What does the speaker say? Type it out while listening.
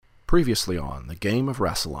Previously on The Game of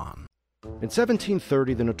Rassilon. In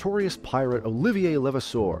 1730, the notorious pirate Olivier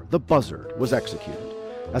Levasseur, the Buzzard, was executed.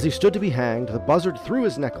 As he stood to be hanged, the Buzzard threw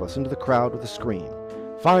his necklace into the crowd with a scream.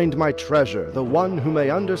 "Find my treasure, the one who may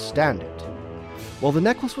understand it." While the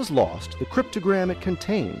necklace was lost, the cryptogram it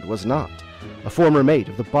contained was not. A former mate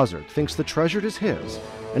of the Buzzard thinks the treasure is his,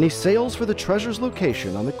 and he sails for the treasure's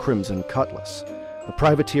location on the Crimson Cutlass. The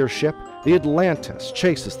privateer ship, the Atlantis,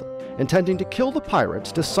 chases them, intending to kill the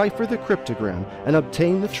pirates, decipher the cryptogram, and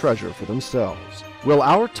obtain the treasure for themselves. Will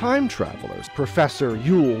our time travelers, Professor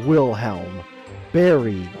Yule Wilhelm,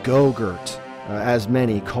 Barry Gogurt, as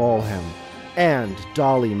many call him, and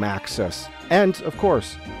Dolly Maxis, and, of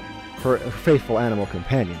course, her faithful animal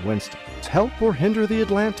companion, Winston, help or hinder the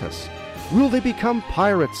Atlantis? Will they become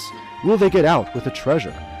pirates? Will they get out with the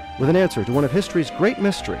treasure, with an answer to one of history's great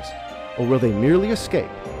mysteries? Or will they merely escape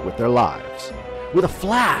with their lives? With a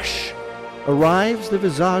flash, arrives the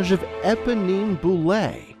visage of Eponine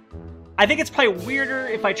Boulet. I think it's probably weirder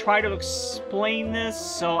if I try to explain this,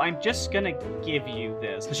 so I'm just gonna give you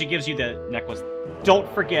this. Because she gives you the necklace.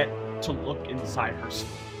 Don't forget to look inside her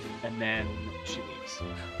sleeve. And then she leaves.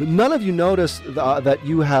 None of you notice that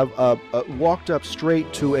you have walked up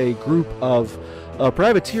straight to a group of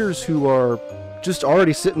privateers who are just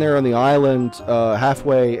already sitting there on the island,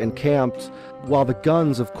 halfway encamped, while the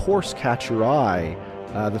guns, of course, catch your eye.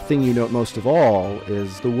 The thing you note most of all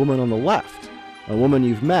is the woman on the left, a woman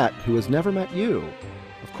you've met who has never met you.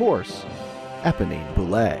 Of course, Eponine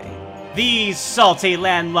Boulet. These salty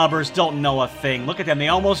landlubbers don't know a thing. Look at them, they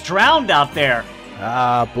almost drowned out there.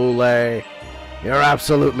 Ah, Boulet, you're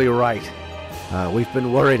absolutely right. We've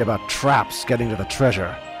been worried about traps getting to the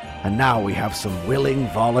treasure, and now we have some willing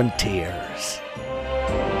volunteers.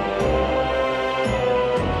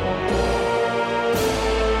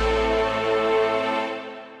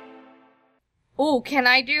 Oh, can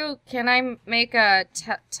I make a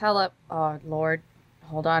oh, Lord.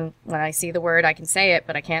 Hold on. When I see the word, I can say it,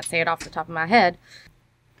 but I can't say it off the top of my head.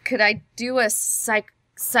 Could I do a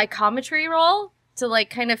psychometry roll to, like,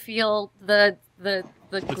 kind of feel the group?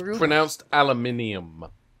 It's pronounced aluminium.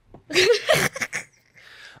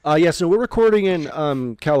 So we're recording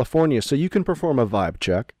in California, so you can perform a vibe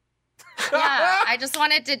check. Yeah, I just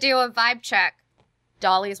wanted to do a vibe check.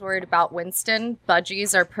 Dolly's worried about Winston.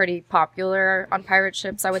 Budgies are pretty popular on pirate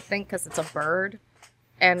ships, I would think, because it's a bird.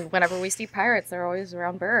 And whenever we see pirates, they're always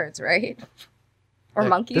around birds, right? Or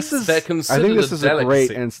monkeys. They're I think considered this is a great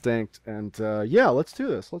delicacy. instinct, and let's do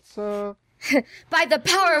this. Let's By the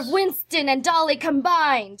power of Winston and Dolly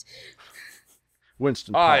combined!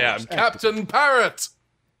 Winston. I Powers, am Captain Parrot.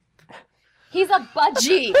 He's a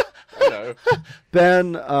budgie! Hello.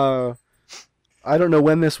 Ben, I don't know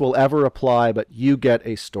when this will ever apply, but you get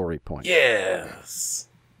a story point. Yes.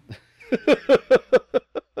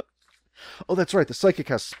 Oh, that's right. The psychic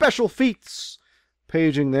has special feats.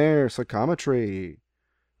 Paging there, psychometry.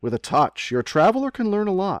 With a touch, your traveler can learn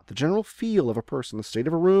a lot. The general feel of a person, the state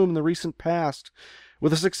of a room in the recent past.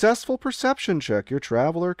 With a successful perception check, your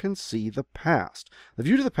traveler can see the past. The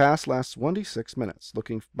view to the past lasts 1d6 minutes.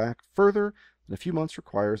 Looking back further than a few months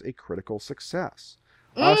requires a critical success.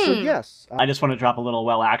 So yes. I just want to drop a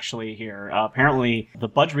little actually here. Apparently, the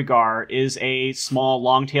budgerigar is a small,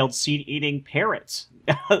 long-tailed, seed-eating parrot.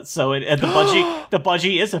 So the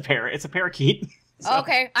budgie is a parrot. It's a parakeet. So,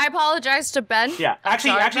 okay, I apologize to Ben. Yeah,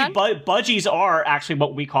 actually, budgies are actually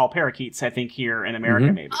what we call parakeets, I think, here in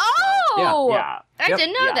America, maybe. Oh! So, yeah. I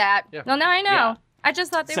didn't know that. Yeah. Well, now I know. Yeah. I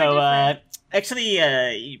just thought they were different. Actually,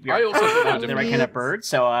 I also think the right kind of bird.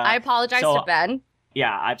 So I apologize to Ben.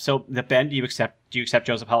 Yeah. So the Ben, do you accept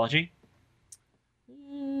Joe's apology?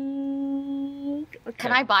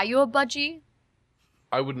 Can I buy you a budgie?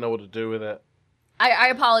 I wouldn't know what to do with it. I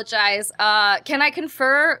apologize. Can I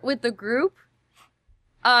confer with the group?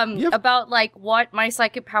 About, like, what my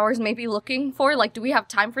psychic powers may be looking for? Like, do we have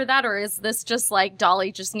time for that, or is this just, like,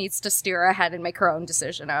 Dolly just needs to steer ahead and make her own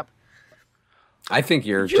decision up? I think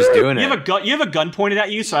you're just doing it. You have a gun pointed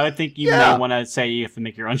at you, so I think you may want to say you have to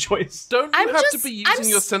make your own choice. Don't you have to be using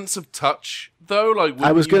your sense of touch, though? Like,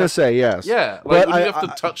 I was going to say yes. Yeah, like, would you have to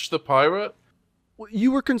touch the pirate?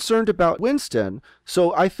 You were concerned about Winston,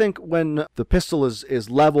 so I think when the pistol is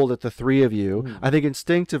leveled at the three of you, I think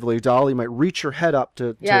instinctively Dolly might reach her head up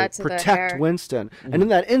to protect Winston. And in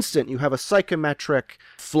that instant, you have a psychometric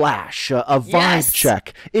flash, a vibe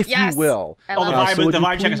check, if you will. The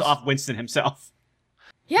vibe check is off Winston himself.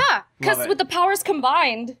 Yeah, because with the powers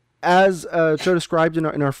combined, As Joe described in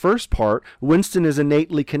our first part, Winston is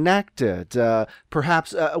innately connected,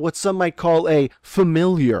 perhaps what some might call a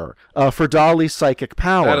familiar for Dolly's psychic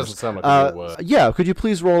powers. That doesn't sound like a real word. Yeah, could you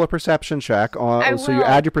please roll a perception check? I So you will.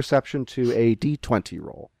 add your perception to a D20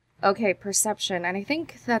 roll. Okay, perception, and I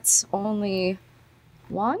think that's only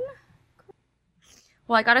one?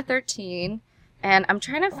 Well, I got a 13, and I'm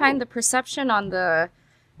trying to find the perception on the...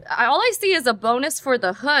 All I see is a bonus for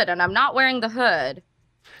the hood, and I'm not wearing the hood.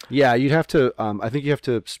 Yeah, you'd have to. I think you have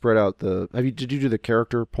to spread out the. Did you do the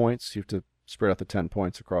character points? You have to spread out the 10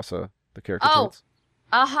 points across the character points.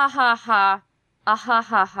 Ah ha ha ha, ah ha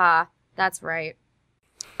ha ha. That's right.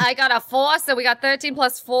 I got a 4, so we got 13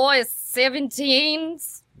 plus 4 is 17.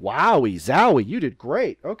 Wowie zowie, you did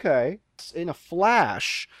great. Okay. In a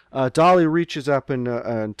flash, Dolly reaches up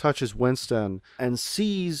and touches Winston and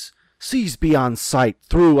sees beyond sight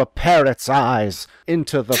through a parrot's eyes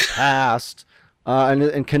into the past.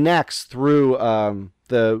 And connects through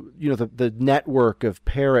the network of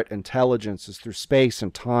parrot intelligences through space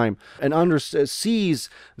and time, and sees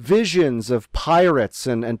visions of pirates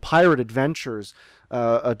and pirate adventures.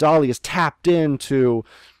 Dolly is tapped into.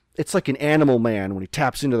 It's like an Animal Man when he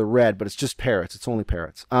taps into the red, but it's just parrots. It's only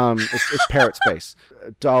parrots. It's parrot space.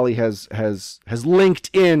 Dolly has linked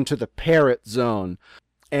into the parrot zone,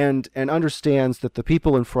 and understands that the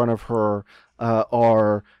people in front of her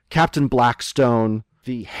are Captain Blackstone,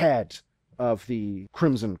 the head of the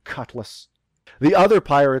Crimson Cutlass. The other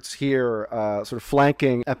pirates here, sort of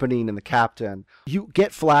flanking Eponine and the captain, you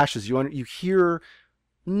get flashes, you hear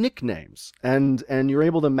nicknames, and you're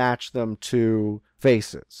able to match them to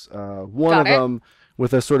faces. One of them,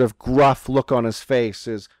 with a sort of gruff look on his face,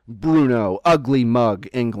 is Bruno, Ugly Mug,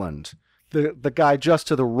 England. The guy just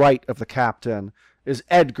to the right of the captain is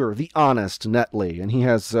Edgar, the Honest, Netley, and he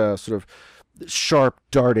has sort of sharp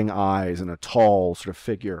darting eyes and a tall sort of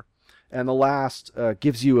figure. And the last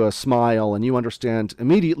gives you a smile, and you understand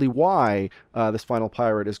immediately why this final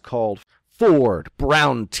pirate is called Ford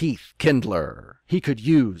Brown Teeth Kindler. He could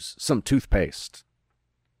use some toothpaste.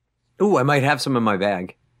 Ooh, I might have some in my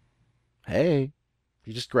bag. Hey.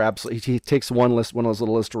 He just grabs, he takes one of those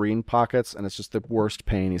little Listerine pockets, and it's just the worst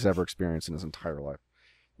pain he's ever experienced in his entire life.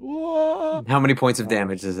 Whoa. How many points of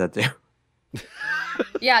damage does that do?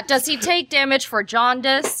 Yeah, does he take damage for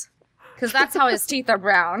jaundice? Because that's how his teeth are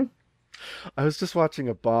brown. I was just watching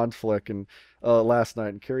a Bond flick last night,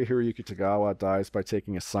 and Cary Hiroyuki Tagawa dies by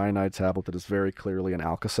taking a cyanide tablet that is very clearly an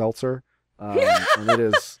Alka-Seltzer. And it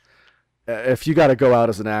is, if you got to go out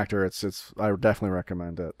as an actor, I would definitely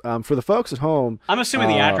recommend it. For the folks at home, I'm assuming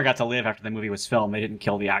the actor got to live after the movie was filmed. They didn't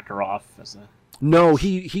kill the actor off as a... No,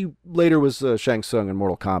 he later was Shang Tsung in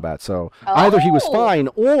Mortal Kombat, so either he was fine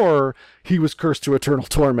or he was cursed to eternal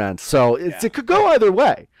torment. So it could go either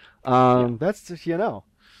way. That's just, God,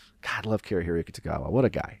 I love Cary Hiroyuki Tagawa. What a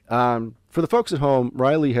guy. For the folks at home,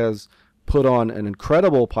 Riley has put on an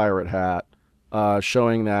incredible pirate hat,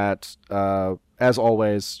 showing that, as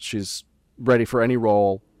always, she's ready for any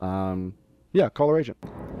role. Call her agent.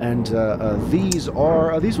 And these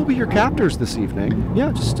will be your captors this evening.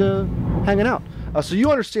 Yeah, just hanging out. So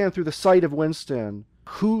you understand through the sight of Winston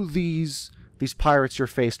who these pirates you're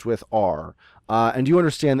faced with are. And you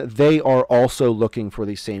understand that they are also looking for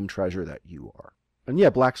the same treasure that you are. And yeah,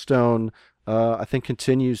 Blackstone, I think,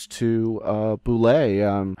 continues to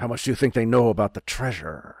boule. How much do you think they know about the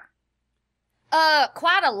treasure?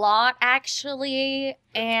 Quite a lot, actually.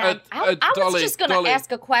 And I was Dolly, just going to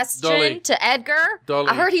ask a question Dolly, to Edgar. Dolly.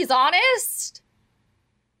 I heard he's honest.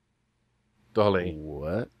 Dolly,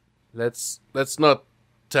 What? let's not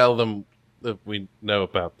tell them that we know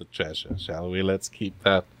about the treasure, shall we? Let's keep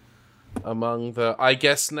that among the, I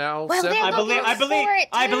guess now. Well, seven- they're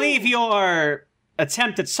I believe your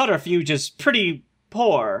attempt at subterfuge is pretty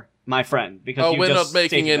poor, my friend. Because we're just not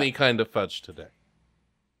making stated any that. kind of fudge today.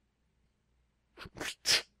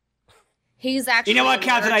 He's actually. You know what,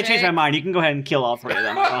 Captain? I changed my mind. You can go ahead and kill all three of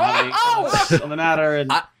them. I don't have any comments on the matter.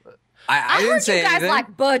 And I I didn't heard say you guys anything.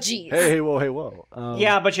 like budgies. Hey, whoa.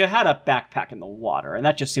 yeah, but you had a backpack in the water, and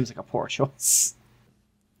that just seems like a poor choice.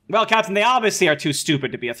 Well, Captain, they obviously are too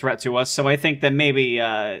stupid to be a threat to us, so I think that maybe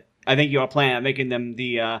I think your plan of making them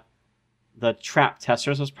the trap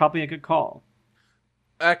testers was probably a good call.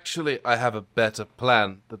 Actually, I have a better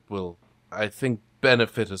plan that will, I think,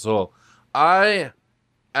 benefit us all. I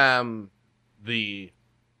am the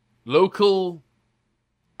local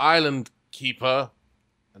island keeper,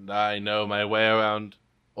 and I know my way around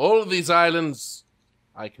all of these islands.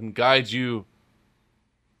 I can guide you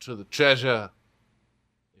to the treasure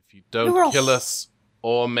if you don't kill us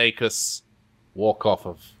or make us walk off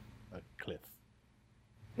of a cliff.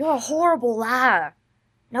 You're a horrible liar.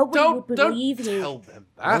 Nobody would believe don't you. tell them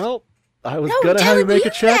that. Well, I was No, gonna have you don't make a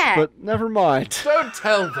do check, that. but never mind. Don't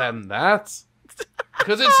tell them that.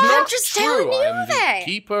 Because it's I'm not just true. telling you I'm that. the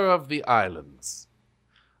keeper of the islands.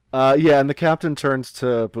 Yeah, and the captain turns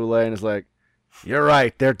to Boulay and is like, "You're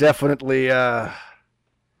right. They're definitely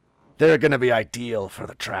they're gonna be ideal for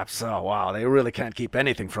the traps. Oh wow, they really can't keep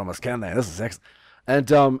anything from us, can they? This is excellent."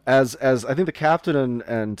 And as I think the captain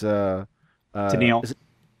and Tennille.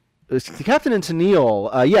 is the captain and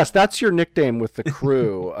Tennille, yes, that's your nickname with the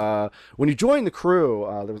crew. When you joined the crew,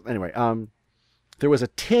 there was a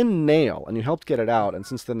tin nail, and you helped get it out, and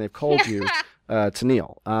since then they've called you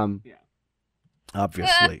Tennille. Yeah.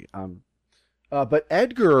 Obviously. But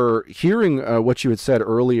Edgar, hearing what you had said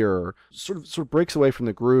earlier, sort of breaks away from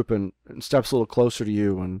the group and steps a little closer to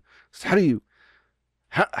you and says,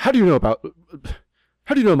 how do you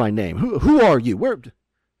know my name? Who are you?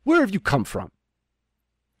 Where have you come from?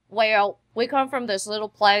 Well, we come from this little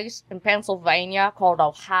place in Pennsylvania called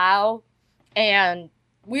Ohio, and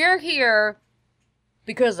we're here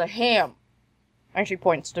because of him. And she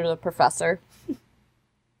points to the professor.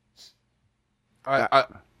 I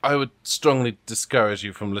would strongly discourage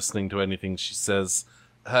you from listening to anything she says.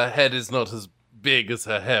 Her head is not as big as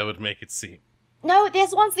her hair would make it seem. No,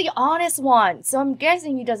 this one's the honest one, so I'm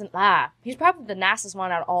guessing he doesn't lie. He's probably the nicest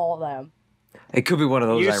one out of all of them. It could be one of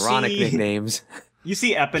those You ironic see- nicknames. You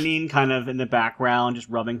see Eponine kind of in the background, just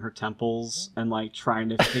rubbing her temples and like trying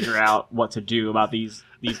to figure out what to do about these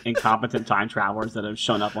incompetent time travelers that have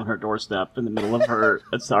shown up on her doorstep in the middle of her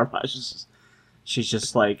Starbucks. She's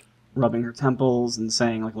just like rubbing her temples and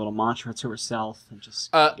saying like a little mantra to herself and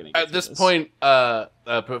just getting At through this point,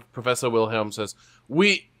 Professor Wilhelm says,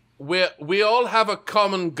 We all have a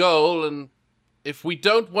common goal, and if we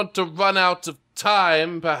don't want to run out of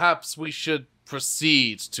time, perhaps we should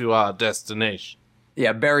proceed to our destination."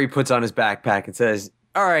 Yeah, Barry puts on his backpack and says,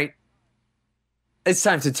 "All right, it's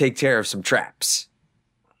time to take care of some traps."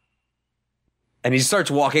 And he starts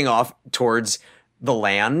walking off towards the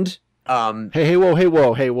land. Hey, whoa,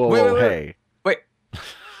 Wait.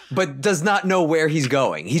 But does not know where he's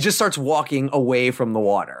going. He just starts walking away from the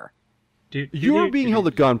water. You're being held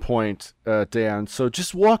at gunpoint, Dan, so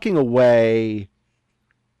just walking away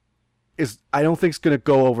I don't think it's going to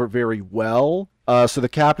go over very well. So the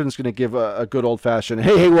captain's going to give a good old-fashioned,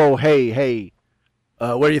 hey, where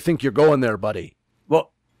do you think you're going there, buddy?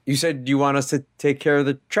 Well, you said you want us to take care of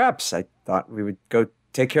the traps. I thought we would go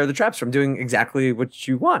take care of the traps from doing exactly what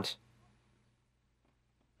you want.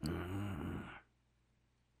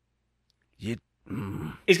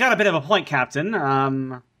 He's got a bit of a point, Captain.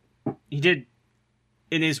 He did,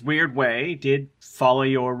 in his weird way, follow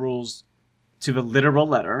your rules to the literal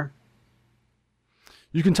letter.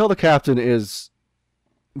 You can tell the captain is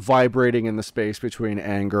vibrating in the space between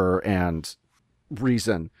anger and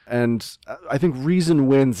reason. And I think reason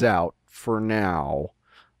wins out for now.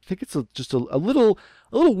 I think it's just a little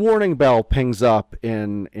warning bell pings up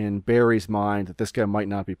in Barry's mind that this guy might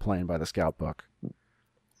not be playing by the scout book.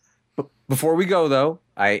 Before we go, though,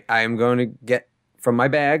 I am going to get from my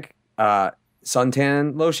bag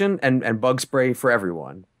suntan lotion and bug spray for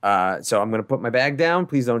everyone. So I'm going to put my bag down.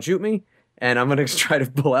 Please don't shoot me. And I'm going to try to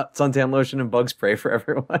pull out suntan lotion and bug spray for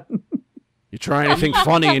everyone. You try anything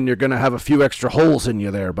funny and you're going to have a few extra holes in you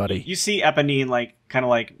there, buddy. You see Eponine kind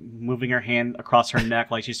of moving her hand across her neck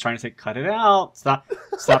like she's trying to say, cut it out. Stop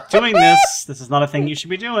doing this. This is not a thing you should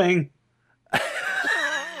be doing. I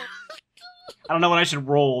don't know what I should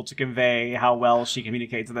roll to convey how well she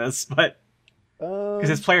communicates this, but because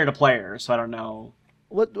it's player to player, so I don't know.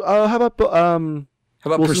 What? How about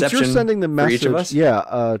perception since you're sending the for message, each of us?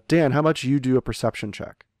 Yeah, Dan, how about you do a perception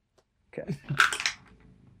check? Okay.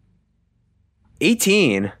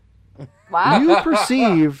 18. Wow. You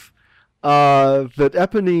perceive that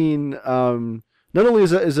Eponine not only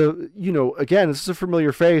is a again, this is a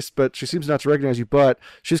familiar face, but she seems not to recognize you, but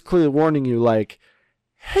she's clearly warning you, like,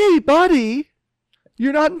 hey, buddy,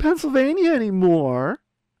 you're not in Pennsylvania anymore.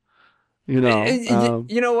 You know.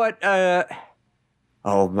 You know what?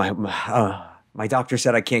 My doctor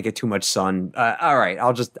said I can't get too much sun. All right,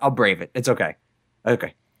 I'll brave it. It's okay.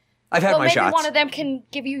 Okay. I've had my maybe shots. one of them can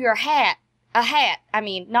give you your hat. A hat. I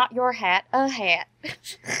mean, not your hat. A hat.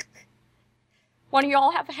 One of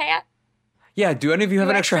y'all have a hat? Yeah, do any of you have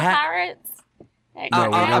an extra hat? Pirates?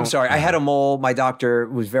 I'm sorry. I had a mole. My doctor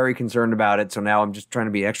was very concerned about it, so now I'm just trying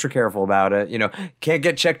to be extra careful about it. Can't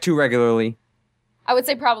get checked too regularly. I would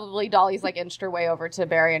say probably Dolly's inched her way over to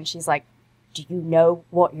Barry and she's like, do you know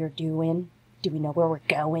what you're doing? Do we know where we're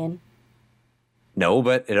going? No,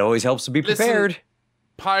 but it always helps to be prepared. Listen,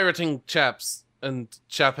 pirating chaps, and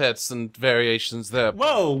chaphettes and variations there.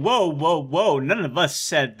 Whoa, whoa, whoa, whoa. None of us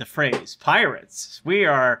said the phrase pirates. We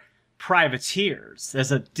are privateers.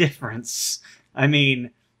 There's a difference. I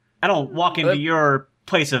mean, I don't walk into your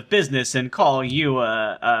place of business and call you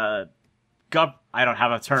I don't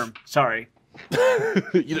have a term. Sorry.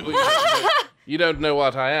 You don't know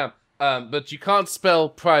what I am. But you can't spell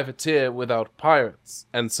privateer without pirates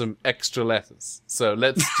and some extra letters. So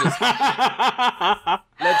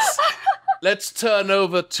let's turn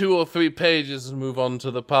over 2 or 3 pages and move on to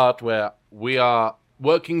the part where we are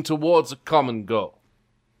working towards a common goal.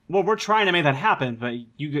 Well, we're trying to make that happen, but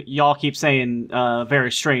y'all keep saying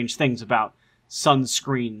very strange things about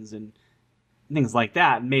sunscreens and things like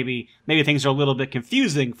that. Maybe things are a little bit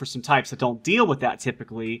confusing for some types that don't deal with that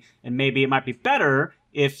typically, and maybe it might be better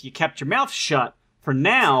if you kept your mouth shut for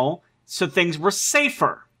now so things were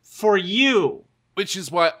safer for you. Which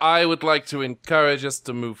is why I would like to encourage us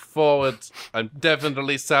to move forward. I'm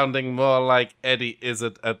definitely sounding more like Eddie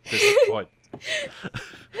Izzard at this point.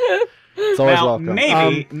 It's always Now,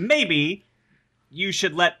 welcome. maybe you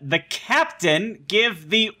should let the captain give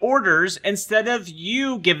the orders instead of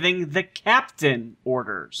you giving the captain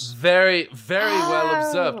orders. Very, very well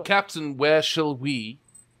observed. Captain, where shall we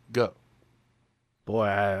go? Boy,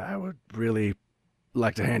 I would really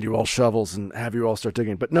like to hand you all shovels and have you all start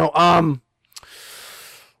digging. But no,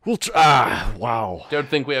 we'll wow. Don't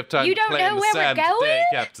think we have time You to don't play know in the where we're sand going? today,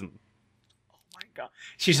 Captain. Oh my god.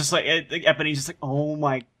 She's just like, Ebony's just like, oh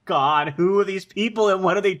my god, who are these people and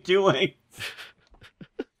what are they doing?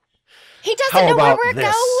 He doesn't How know where about we're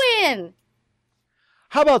this? going.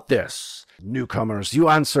 How about this? Newcomers, you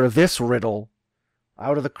answer this riddle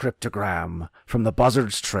out of the cryptogram from the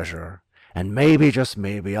Buzzard's treasure, and maybe, just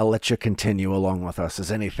maybe, I'll let you continue along with us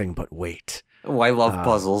as anything but wait. Oh, I love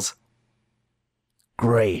puzzles.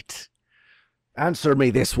 Great. Answer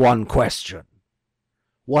me this one question.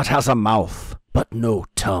 What has a mouth but no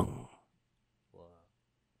tongue?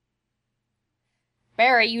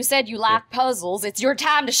 Barry, you said you like puzzles. It's your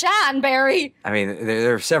time to shine, Barry. I mean,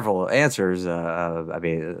 there are several answers.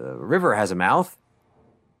 River has a mouth.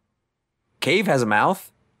 Cave has a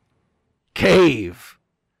mouth. Cave.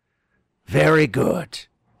 Very good.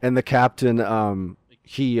 And the captain,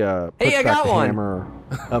 he puts I back got the one. hammer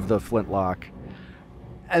of the flintlock.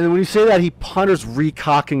 And then when you say that, he ponders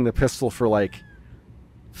recocking the pistol for like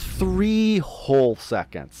 3 whole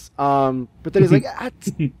seconds. But then he's like,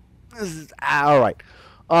 all right.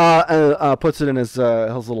 Puts it in his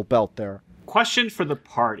little belt there. Question for the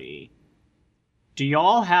party. Do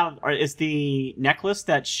y'all have, or is the necklace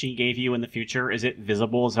that she gave you in the future, is it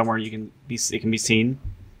visible somewhere it can be seen?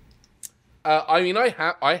 I mean, I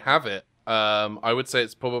have it. I would say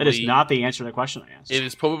it's probably... It is not the answer to the question I asked. It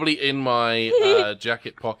is probably in my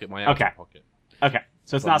jacket pocket, my outer pocket. Okay.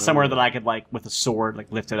 So it's not somewhere that I could, like, with a sword,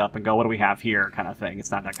 like, lift it up and go, what do we have here, kind of thing.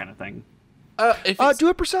 It's not that kind of thing. Do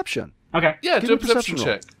a perception. Okay. Yeah, Give do a me a perception perception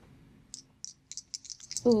roll. check.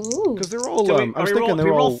 Ooh. Because they're all, Do we, I was thinking do they're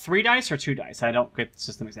we roll all... 3 dice or 2 dice? I don't get the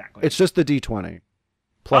system exactly. It's just the D20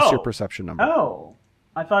 plus your Oh. perception number. Oh.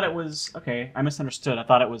 I thought it was... Okay, I misunderstood. I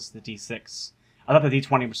thought it was the D6. I thought the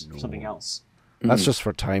D20 was something else. That's just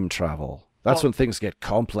for time travel. That's Oh. when things get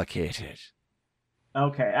complicated.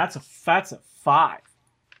 Okay, that's a 5.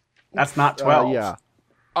 That's not 12. Yeah.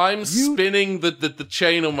 I'm spinning the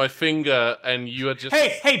chain on my finger, and you are just...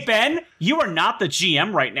 Hey, Ben, you are not the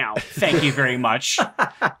GM right now. Thank you very much.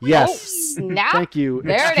 Yes. Oh, snap. Thank you.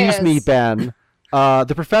 There it Excuse me, is. Ben.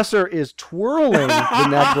 The professor is twirling the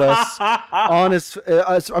necklace on his...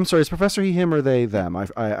 I'm sorry, is professor he, him, or they, them? I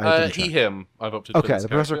didn't he, check. him. I've opted for Okay, this the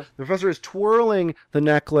character. professor is twirling the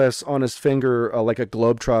necklace on his finger like a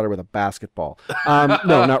globetrotter with a basketball. No,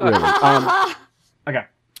 not really. Okay.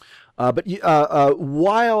 But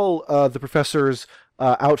while the professor's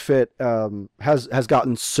outfit has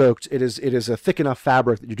gotten soaked, it is a thick enough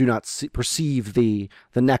fabric that you do not perceive the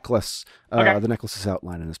necklace. Okay. The necklace's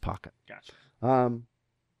outline in his pocket. Gotcha. All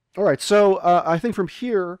right, so I think from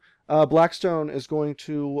here, Blackstone is going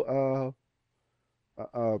to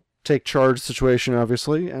take charge of the situation,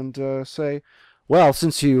 obviously, and say, "Well,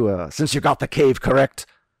 since you got the cave correct,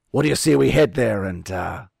 what do you say we head there and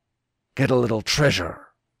get a little treasure?"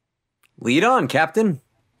 Lead on, Captain.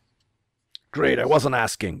 Great, I wasn't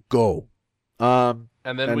asking. Go. And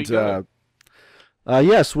then we go.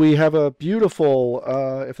 Yes, we have a beautiful,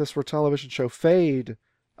 if this were a television show, fade,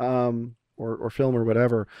 or film or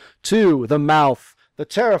whatever, to the mouth, the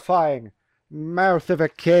terrifying mouth of a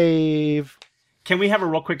cave. Can we have a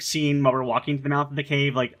real quick scene while we're walking to the mouth of the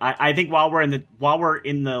cave? Like, I think while we're in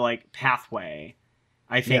the like pathway,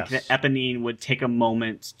 I think Yes. that Eponine would take a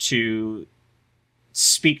moment to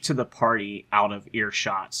speak to the party out of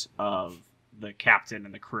earshot of the captain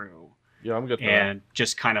and the crew. Yeah, I'm good for And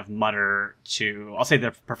just kind of mutter to, I'll say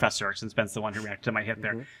the professor, since Ben's the one who reacted to my hit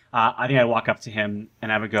there. I think I'd walk up to him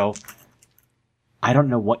and I would go, I don't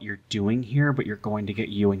know what you're doing here, but you're going to get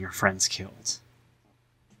you and your friends killed.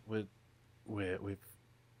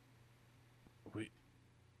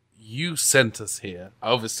 You sent us here.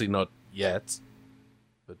 Obviously not yet,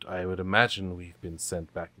 but I would imagine we've been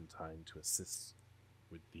sent back in time to assist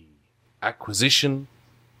with the acquisition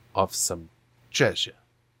of some treasure.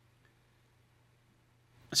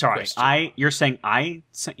 Sorry, Question. you're saying I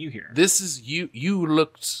sent you here? This is you. You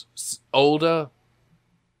looked older,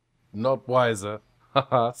 not wiser.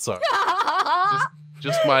 Haha, sorry.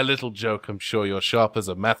 just my little joke. I'm sure you're sharp as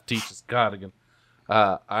a math teacher's cardigan.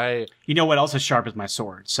 You know what else is sharp as my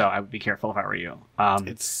sword, so I would be careful if I were you.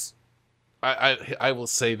 I will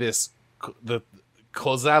say this: the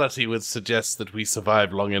causality would suggest that we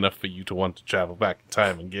survived long enough for you to want to travel back in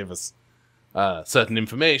time and give us certain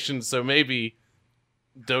information. So maybe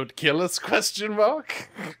don't kill us? Question mark.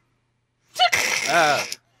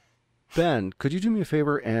 Ben, could you do me a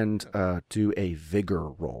favor and do a vigor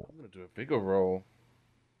roll? I'm gonna do a vigor roll.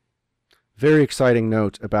 Very exciting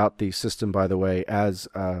note about the system, by the way, as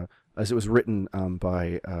it was written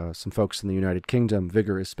by some folks in the United Kingdom.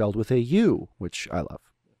 Vigor is spelled with a U, which I love.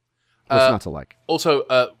 What's not to like? Also,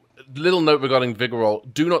 little note regarding vigor roll: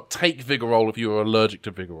 do not take vigor roll if you are allergic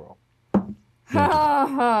to vigor roll.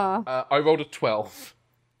 I rolled a 12.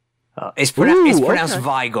 It's Ooh, pronounced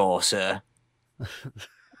okay. Vigor, sir.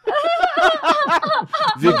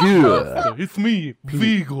 Vigor. It's me,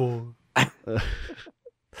 Vigor.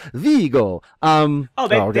 Vigo.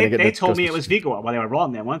 They told me it was Vigor while they were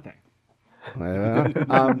rolling there, weren't they?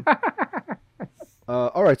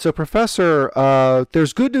 All right, so Professor,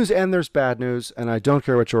 there's good news and there's bad news, and I don't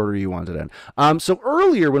care which order you want it in. So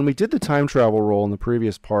earlier, when we did the time travel roll in the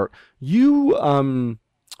previous part, you rolled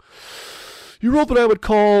what I would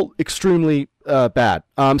call extremely bad.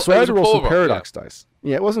 So I had to roll some paradox dice.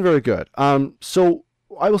 Yeah, it wasn't very good. So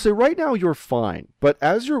I will say right now you're fine, but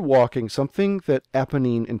as you're walking, something that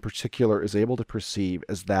Eponine in particular is able to perceive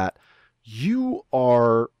is that you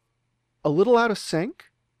are a little out of sync.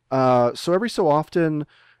 So every so often,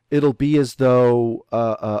 it'll be as though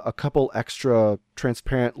a couple extra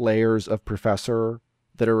transparent layers of Professor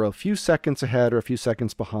that are a few seconds ahead or a few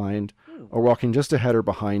seconds behind, or walking just ahead or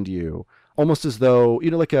behind you, almost as though,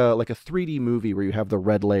 like a 3D movie where you have the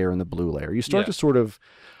red layer and the blue layer. You start to sort of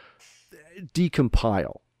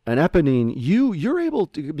decompile. And Eponine, you're able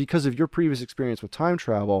to, because of your previous experience with time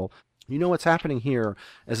travel, you know what's happening here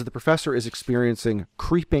is that the Professor is experiencing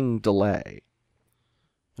creeping delay.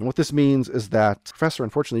 And what this means is that, Professor,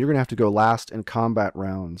 unfortunately, you're going to have to go last in combat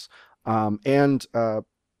rounds. And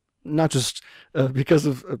not just because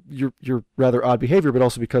of your rather odd behavior, but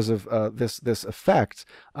also because of this effect.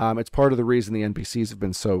 It's part of the reason the NPCs have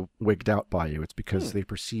been so wigged out by you. It's because they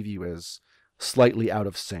perceive you as slightly out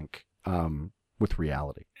of sync with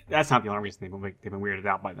reality. That's not the only reason they've been weirded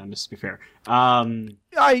out by them, just to be fair.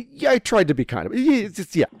 I tried to be kind of...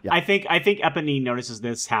 Yeah. I think Eponine notices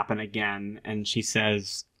this happen again, and she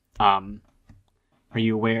says, are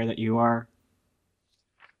you aware that you are...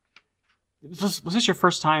 Was this your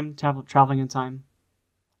first time traveling in time?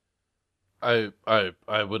 I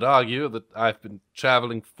would argue that I've been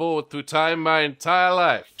traveling forward through time my entire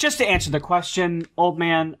life. Just to answer the question, old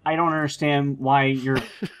man, I don't understand why you're...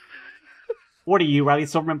 What are you, Riley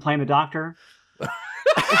Silverman, playing the doctor?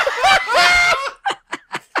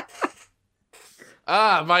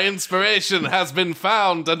 My inspiration has been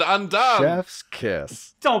found and undone. Chef's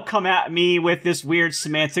kiss. Don't come at me with this weird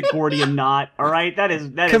semantic Gordian knot, all right? That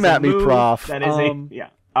is come a at me, move. Prof. That is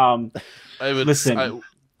listen.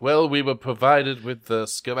 We were provided with the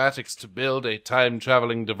schematics to build a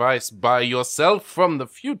time-traveling device by yourself from the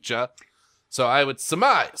future, so I would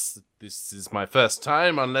surmise that this is my first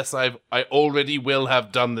time, unless I already will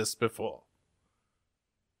have done this before.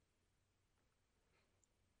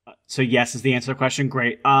 So yes is the answer to the question.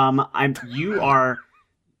 Great.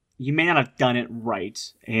 You may not have done it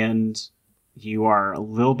right, and you are a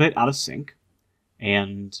little bit out of sync,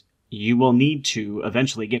 and you will need to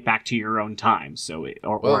eventually get back to your own time,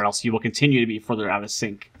 or else you will continue to be further out of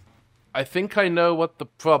sync. I think I know what the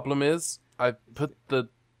problem is. I put the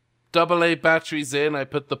AA batteries in, I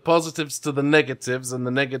put the positives to the negatives, and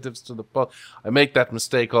the negatives to the I make that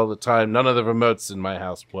mistake all the time. None of the remotes in my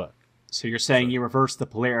house work. So you're saying you reverse the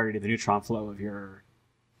polarity of the neutron flow of your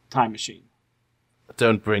time machine.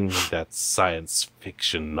 Don't bring me that science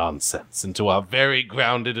fiction nonsense into our very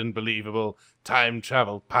grounded and believable time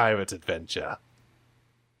travel pirate adventure.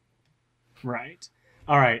 Right.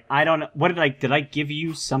 All right. I don't know. What did I give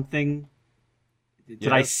you something?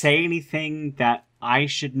 Did I say anything that I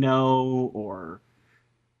should know or?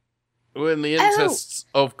 Well, in the interests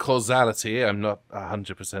of causality, I'm not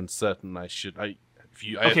 100% certain I should.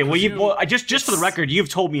 Just for the record, you've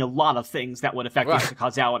told me a lot of things that would affect the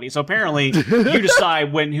causality. So apparently, you decide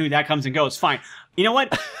who that comes and goes. Fine. You know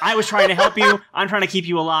what? I was trying to help you. I'm trying to keep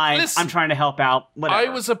you alive. Listen, I'm trying to help out. Whatever. I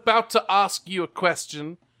was about to ask you a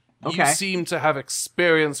question. Okay. You seem to have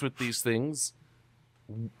experience with these things.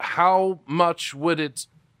 How much would it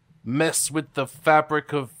mess with the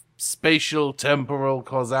fabric of spatial temporal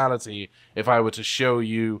causality if I were to show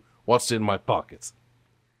you what's in my pocket?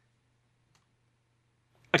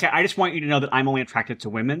 Okay, I just want you to know that I'm only attracted to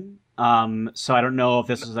women. So I don't know if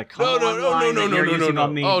this is a line that you're using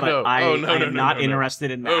on me, but I am not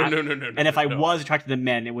interested in that. No. And if I was attracted to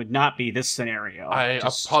men, it would not be this scenario. I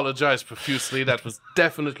apologize profusely. That was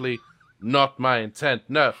definitely not my intent.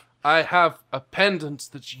 No, I have a pendant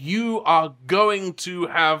that you are going to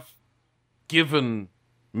have given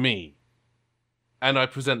me. And I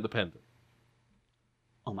present the pendant.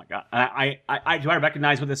 Oh my god! Do I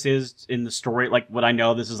recognize what this is in the story? Like, would I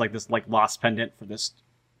know this is like this lost pendant for this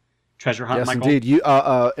treasure hunt? Yes, Michael? indeed. You,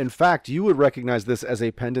 in fact, you would recognize this as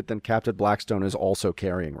a pendant that Captain Blackstone is also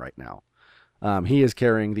carrying right now. He is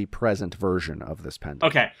carrying the present version of this pendant.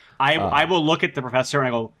 Okay, I will look at the professor and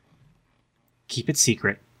I go, keep it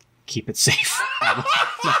secret, keep it safe.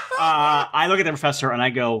 I look at the professor and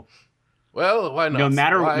I go, well, why not? No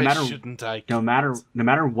matter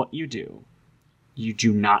what you do. You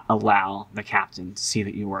do not allow the captain to see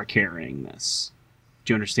that you are carrying this.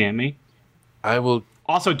 Do you understand me? I will.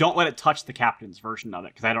 Also, don't let it touch the captain's version of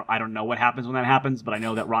it, because I don't know what happens when that happens, but I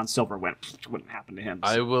know that Ron Silver wouldn't happen to him.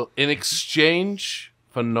 So. I will, in exchange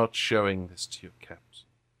for not showing this to your captain,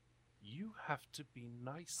 you have to be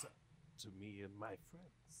nicer to me and my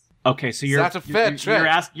friends. Okay, so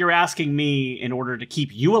you're asking me in order to keep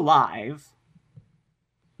you alive.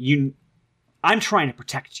 I'm trying to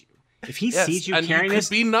protect you. If he sees you carrying this,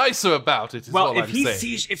 be nicer about it. If he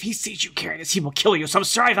sees you carrying this, he will kill you. So I'm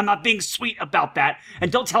sorry if I'm not being sweet about that.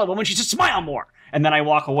 And don't tell a woman she should smile more. And then I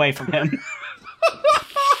walk away from him.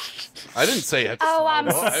 I didn't say it. Oh, I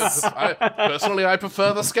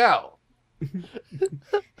prefer the scowl.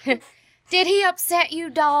 Did he upset you,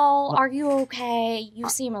 doll? Are you okay? You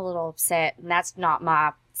seem a little upset, and that's not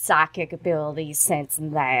my psychic abilities sensing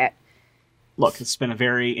that. Look, it's been a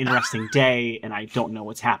very interesting day, and I don't know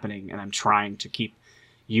what's happening, and I'm trying to keep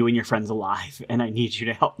you and your friends alive, and I need you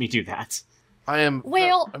to help me do that. I'm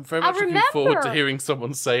very much looking forward to hearing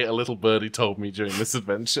someone say a little birdie told me during this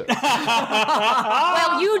adventure.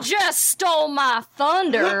 Well, you just stole my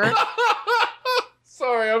thunder.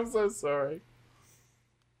 Sorry, I'm so sorry.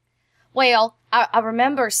 Well, I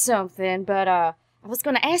remember something, but I was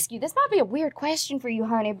going to ask you, this might be a weird question for you,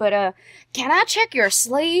 honey, but can I check your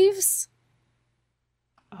sleeves?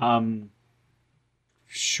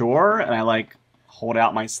 Sure. And I hold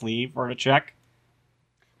out my sleeve for her to check.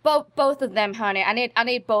 Both of them, honey. I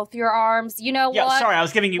need both your arms. You know what? Yeah, sorry, I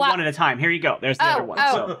was giving you one at a time. Here you go. There's the other one.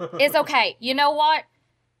 So. It's okay. You know what?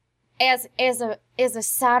 As a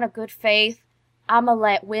sign of good faith, I'ma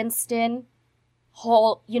let Winston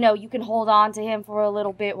hold. You can hold on to him for a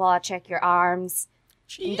little bit while I check your arms.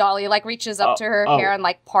 And Dolly reaches up to her hair and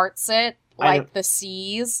parts it the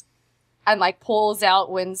seas. And pulls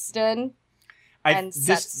out Winston.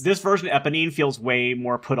 This version of Eponine feels way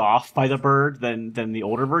more put off by the bird than the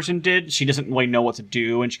older version did. She doesn't really know what to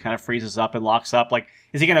do, and she kind of freezes up and locks up.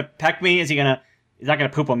 Is he gonna peck me? He's not gonna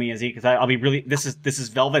poop on me, is he? Because I'll be really. This is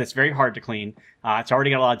velvet. It's very hard to clean. It's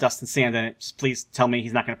already got a lot of dust and sand in it. Just please tell me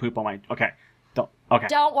he's not gonna poop on my. Okay.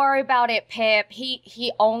 Don't worry about it, Pip.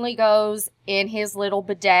 He only goes in his little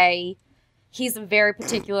bidet. He's a very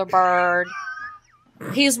particular bird.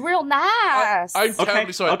 He's real nice. I'm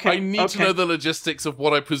terribly sorry. I need to know the logistics of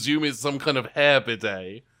what I presume is some kind of hair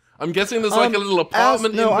bidet. I'm guessing there's a little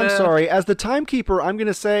apartment in there. No, I'm sorry. As the timekeeper, I'm going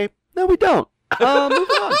to say, no, we don't. Moving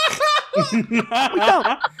on. We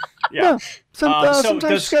don't. Yeah. No. Sometimes you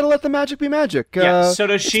just got to let the magic be magic. So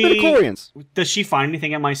does she... Does she find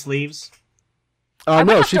anything in my sleeves?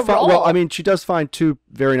 No, she does find two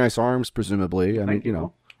very nice arms, presumably. Oh,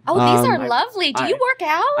 these are lovely. Do you work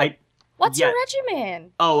out? What's your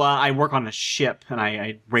regimen? I work on a ship, and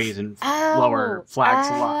I raise and lower flags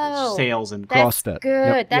a lot, sails and CrossFit. Good.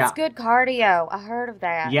 Yep. That's good cardio. I heard of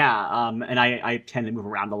that. Yeah, and I tend to move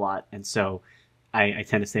around a lot, and so I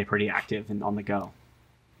tend to stay pretty active and on the go.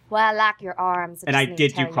 Well, I like your arms. And I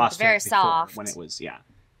did do CrossFit very before soft. When it was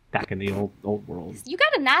back in the old world. You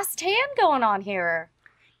got a nice tan going on here.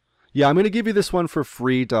 Yeah, I'm going to give you this one for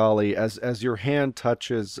free, Dolly. As your hand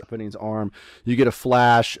touches Eponine's arm, you get a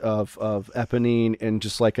flash of Eponine in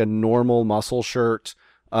just like a normal muscle shirt,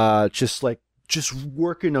 just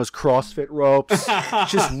working those CrossFit ropes,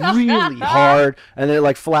 just really hard, and then it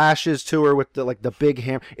like flashes to her with the big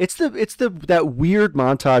hammer. It's that weird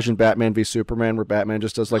montage in Batman v Superman where Batman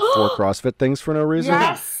just does like 4 CrossFit things for no reason.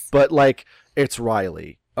 Yes. But like it's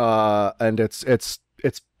Riley, and it's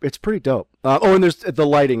pretty dope. And there's the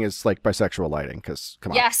lighting is like bisexual lighting because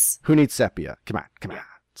come on, Yes. who needs sepia? Come on,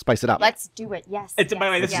 spice it up. Let's do it. Yes. By the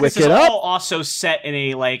way, this Wick is it all up. also set in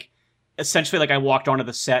a like. Essentially, like I walked onto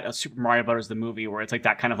the set of Super Mario Bros. The movie, where it's like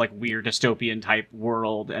that kind of like weird dystopian type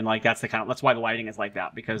world, and like that's why the lighting is like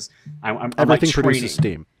that because I'm Everything like, produces training.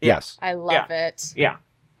 steam. Yeah. Yes. I love it. Yeah,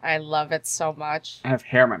 I love it so much. I have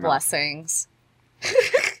hair in my mouth. Blessings.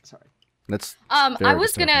 Sorry. That's I very was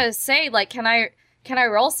disturbing. gonna say, like, can I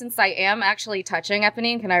roll since I am actually touching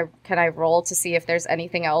Eponine? Can I roll to see if there's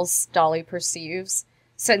anything else Dolly perceives?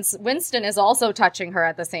 Since Winston is also touching her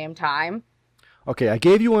at the same time. Okay, I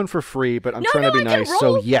gave you one for free, but I'm trying to be I can nice. roll.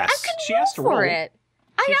 So yes, I can She roll asked to for roll. it.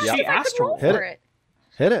 I asked She if I asked could to roll roll. Hit for it. it.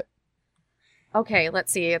 hit it. Okay,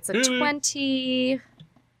 let's see. It's a Hit it. 20.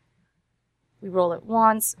 We roll it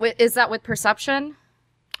once. Wait, is that with perception?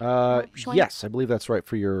 Showing- Yes, I believe that's right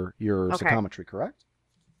for your Okay. psychometry, correct?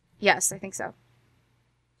 Yes, I think so.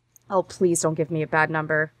 Oh, please don't give me a bad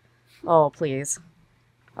number. Oh, please.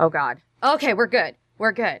 Oh, God. Okay, we're good.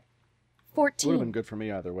 We're good. It would have 14. been good for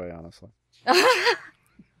me either way, honestly.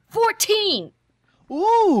 14!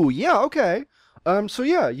 Ooh, yeah, okay. So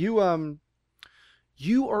yeah, you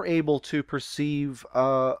are able to perceive.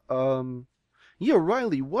 Yeah,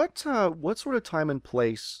 Riley, what sort of time and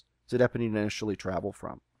place did Eponine initially travel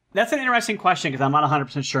from? That's an interesting question because I'm not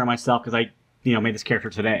 100% sure myself because I made this character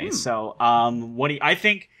today. So what do you, I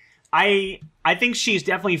think she's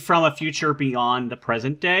definitely from a future beyond the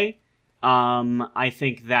present day. I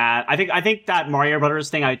think that Mario Brothers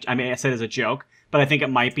thing I said as a joke, but I think it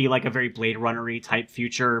might be like a very Blade Runner-y type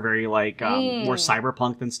future, very like more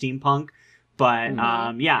cyberpunk than steampunk. But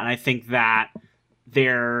yeah, and I think that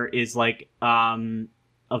there is like a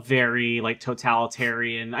very like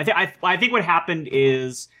totalitarian. I think what happened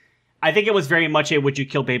is I think it was very much a would you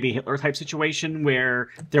kill baby Hitler type situation where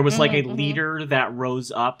there was like a leader that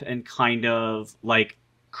rose up and kind of like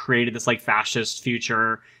created this like fascist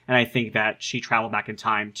future, and I think that she traveled back in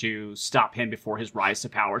time to stop him before his rise to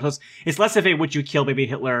power. So it's less of a would you kill baby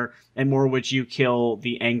Hitler and more would you kill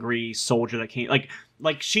the angry soldier that came like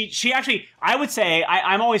she actually I would say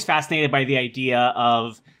I'm always fascinated by the idea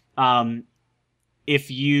of if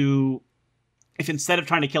instead of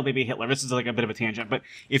trying to kill baby Hitler, this is like a bit of a tangent, but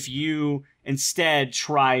if you instead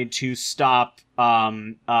tried to stop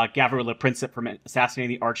Gavrilo the Princip from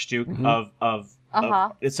assassinating the Archduke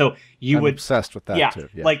so you I'm would obsessed with that too.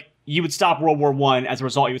 Yeah. like you would stop World War I. As a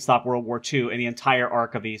result, you would stop World War II, and the entire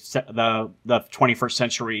arc of the 21st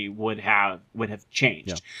century would have changed.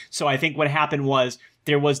 Yeah. So I think what happened was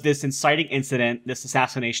there was this inciting incident, this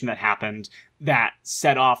assassination that happened that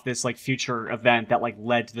set off this like future event that like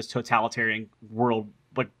led to this totalitarian world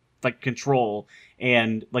like control,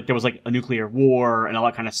 and like there was like a nuclear war and all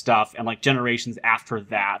that kind of stuff, and like generations after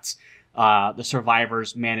that, the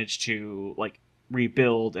survivors managed to like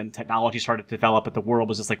rebuild and technology started to develop, but the world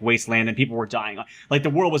was just like wasteland and people were dying. Like the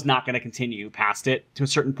world was not going to continue past it to a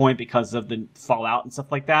certain point because of the fallout and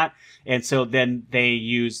stuff like that. And so then they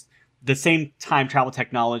used the same time travel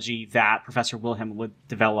technology that Professor Wilhelm would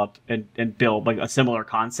develop and build like a similar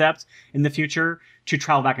concept in the future to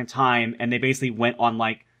travel back in time. And they basically went on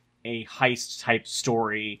like a heist type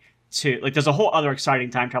story to like, there's a whole other exciting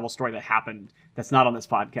time travel story that happened that's not on this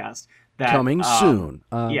podcast. That, Coming soon.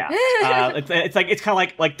 Yeah. It's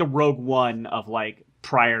kind of like the Rogue One of like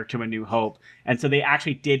prior to A New Hope. And so they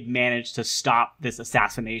actually did manage to stop this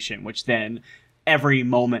assassination, which then every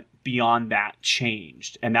moment beyond that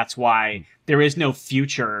changed. And that's why there is no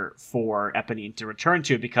future for Eponine to return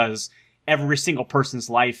to, because every single person's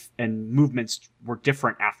life and movements were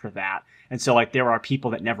different after that. And so like there are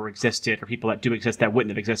people that never existed or people that do exist that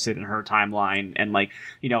wouldn't have existed in her timeline. And like,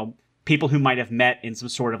 people who might have met in some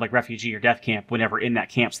sort of like refugee or death camp were never in that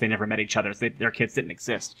camp, so they never met each other. So their kids didn't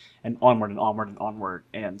exist, and onward and onward and onward.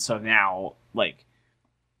 And so now, like,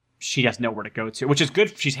 she has nowhere to go to, which is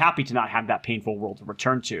good. She's happy to not have that painful world to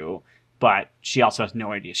return to, but she also has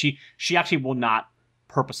no idea. She actually will not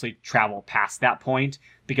purposely travel past that point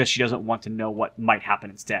because she doesn't want to know what might happen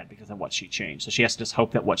instead because of what she changed. So she has to just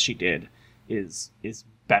hope that what she did is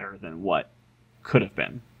better than what could have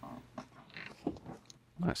been.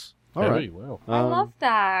 Nice. Very All right. well. I love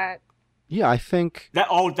that. Yeah, I think That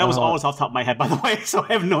was always off the top of my head, by the way. So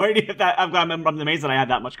I have no idea if that. I'm amazed that I had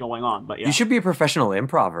that much going on. But yeah, You should be a professional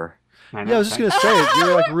improver. I know, Yeah, I was just gonna say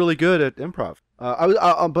you're like really good at improv.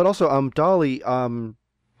 But also, Dolly,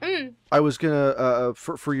 I was gonna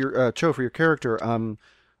for your Cho, for your character, on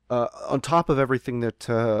top of everything that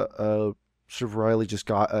sort of Riley just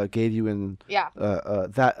gave you in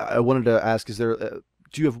that I wanted to ask: is there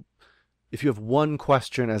if you have one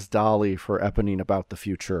question as Dolly for Eponine about the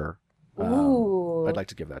future? Ooh. I'd like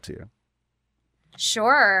to give that to you.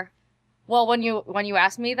 Sure. Well, when you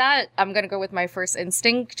ask me that, I'm gonna go with my first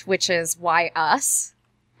instinct, which is why us,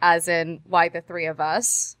 as in why the three of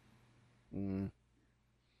us.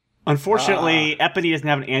 Unfortunately, Eponine doesn't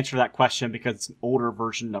have an answer to that question because it's an older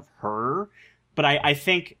version of her. But I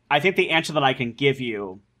think the answer that I can give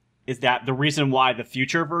you is that the reason why the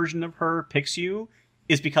future version of her picks you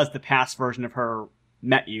is because the past version of her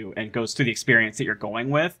met you and goes through the experience that you're going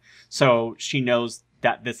with. So she knows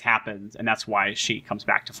that this happens, and that's why she comes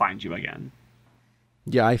back to find you again.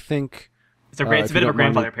 Yeah, I think it's a bit of a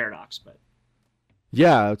grandfather paradox, but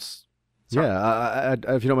yeah, it's Sorry. yeah.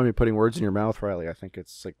 If you don't mind me putting words in your mouth, Riley, I think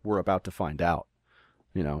it's like we're about to find out.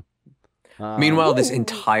 You know. Meanwhile, this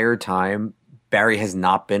entire time, Barry has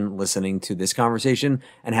not been listening to this conversation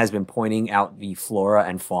and has been pointing out the flora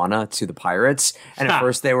and fauna to the pirates. And at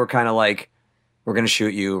first they were kind of like, we're going to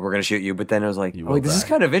shoot you. But then it was like, this is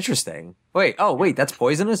kind of interesting. Wait, that's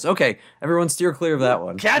poisonous? Okay, everyone steer clear of that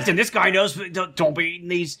one. Captain, this guy knows, don't be eating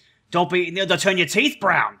these, they'll turn your teeth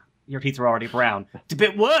brown. Your teeth are already brown. It's a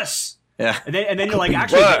bit worse. Yeah. And then you're like,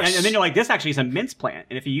 actually, and then you're like, this actually is a mince plant.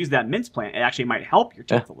 And if you use that mince plant, it actually might help your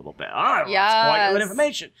teeth a little bit. Oh, that's quite good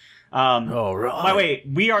information. All right. By the way,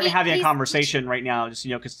 we are having a conversation right now, just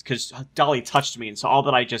because Dolly touched me, and so all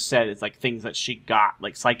that I just said is like things that she got,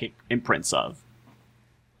 like psychic imprints of.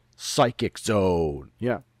 Psychic zone.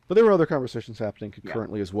 Yeah, but there were other conversations happening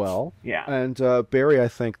concurrently as well. Yeah. And Barry, I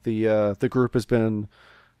think the group has been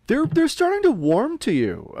they're starting to warm to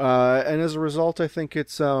you, and as a result, I think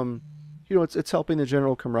it's it's helping the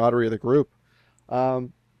general camaraderie of the group,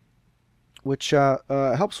 which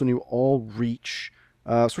helps when you all reach.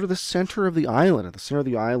 Sort of the center of the island. At the center of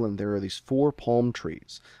the island, there are these 4 palm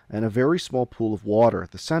trees and a very small pool of water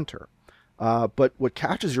at the center. But what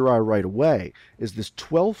catches your eye right away is this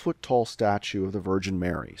 12-foot tall statue of the Virgin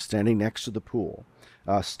Mary standing next to the pool,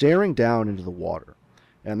 staring down into the water.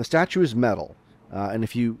 And the statue is metal. And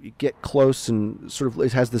if you get close and sort of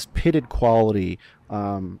it has this pitted quality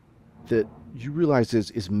that you realize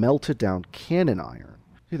is melted down cannon iron.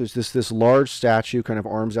 There's this large statue, kind of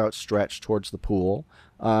arms outstretched towards the pool,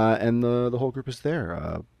 and the whole group is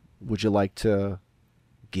there. Would you like to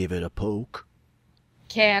give it a poke?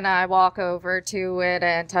 Can I walk over to it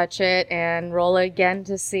and touch it and roll again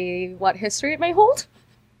to see what history it may hold?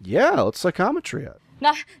 Yeah, let's psychometry it.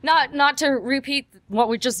 Not to repeat what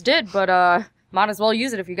we just did, but might as well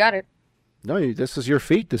use it if you got it. No, this is your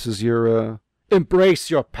feat. This is your embrace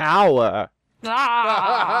your power.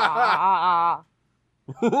 Ah!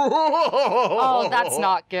 Oh, that's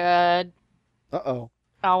not good. Uh-oh.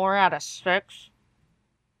 Oh, we're at a 6.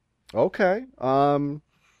 Okay.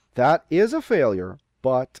 That is a failure,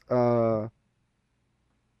 but all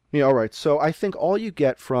right. So I think all you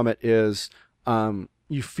get from it is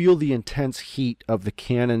you feel the intense heat of the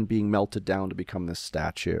cannon being melted down to become this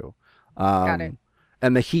statue. Got it.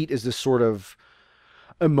 And the heat is this sort of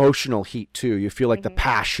emotional heat too. You feel like the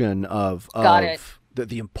passion of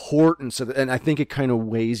the importance of it, and I think it kind of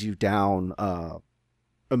weighs you down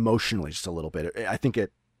emotionally just a little bit. I think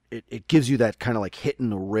it gives you that kind of like hit in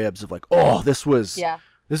the ribs of like, oh, this is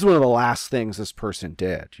one of the last things this person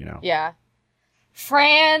did, Yeah.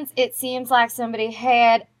 Friends, it seems like somebody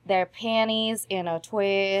had their panties in a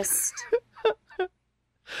twist.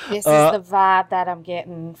 This is the vibe that I'm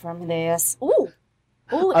getting from this. Ooh,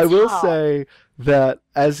 I will say that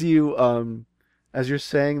as you're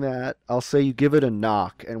saying that, I'll say you give it a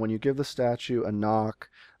knock, and when you give the statue a knock,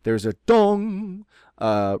 there's a dong,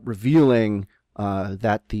 revealing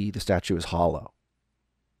that the statue is hollow.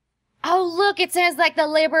 Oh, look, it sounds like the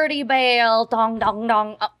Liberty Bell. Dong, dong,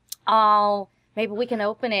 dong. Oh, maybe we can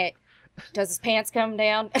open it. Does his pants come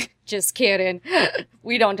down? Just kidding.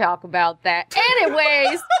 We don't talk about that.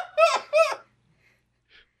 Anyways.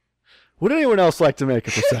 Would anyone else like to make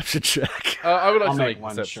a perception check? I would like I'll to make make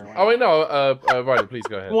one, perception. sure. Oh, wait, no. Riley, please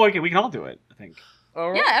go ahead. Well, we can all do it, I think.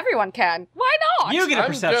 All right. Yeah, everyone can. Why not? You get a I'm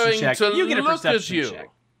perception going check. to You get a look at perception you. check.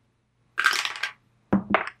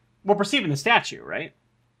 We're perceiving the statue, right?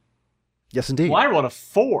 Yes, indeed. Well, I rolled a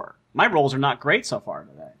 4. My rolls are not great so far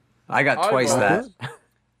today. I got twice that.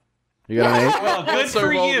 You got an 8? Well, good So for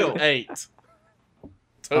rolled you. an 8.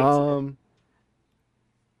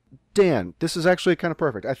 Dan, this is actually kind of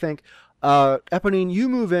perfect. I think, Eponine, you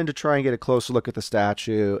move in to try and get a closer look at the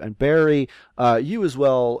statue, and Barry, you as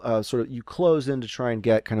well, you close in to try and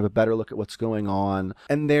get kind of a better look at what's going on.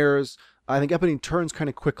 And I think Eponine turns kind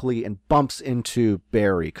of quickly and bumps into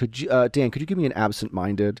Barry. Could you, Dan, could you give me an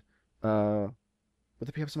absent-minded? Would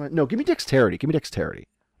that be absent-minded? No, give me dexterity.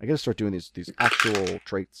 I gotta start doing these actual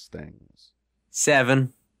traits things.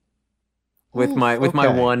 7. With my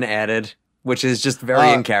 1 added, which is just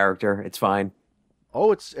very in character. It's fine.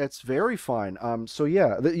 Oh, it's very fine. So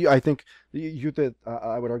yeah, I think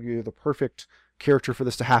I would argue you're the perfect character for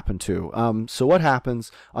this to happen to. So what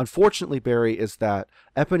happens, unfortunately, Barry, is that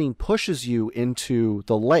Eponine pushes you into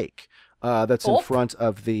the lake that's in front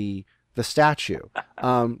of the statue.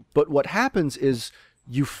 But what happens is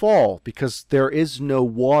you fall because there is no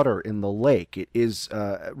water in the lake. It is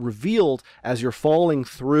revealed as you're falling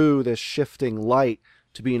through this shifting light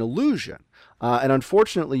to be an illusion. And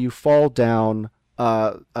unfortunately, you fall down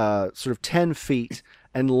sort of 10 feet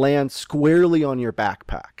and land squarely on your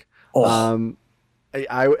backpack. Oh.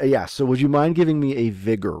 So would you mind giving me a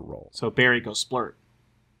vigor roll? So Barry goes splurt.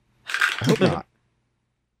 I hope not.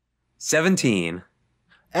 17.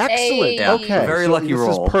 Excellent. Hey. Okay. Very so lucky roll.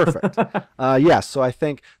 This is perfect. Yes. So I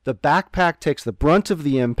think the backpack takes the brunt of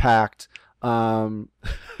the impact. A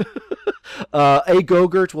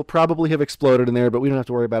Go-Gurt will probably have exploded in there, but we don't have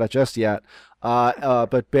to worry about it just yet.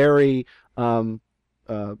 But Barry,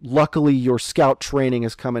 luckily your scout training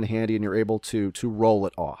has come in handy and you're able to roll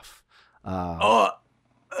it off.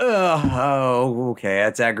 Okay.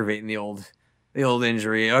 That's aggravating the old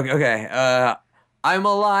injury. Okay. I'm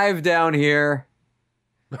alive down here.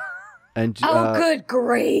 And good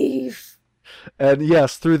grief! And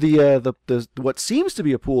yes, through the what seems to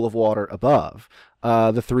be a pool of water above,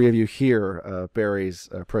 the three of you hear Barry's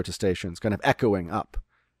protestations kind of echoing up.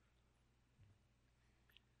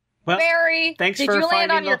 Well, Barry, thanks did for you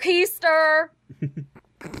land on your keister?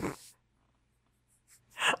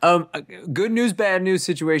 Good news, bad news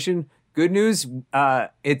situation. Good news,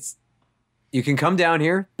 it's you can come down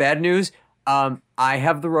here. Bad news, I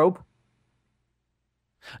have the rope.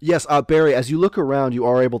 Yes, Barry, as you look around, you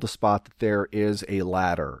are able to spot that there is a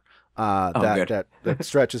ladder that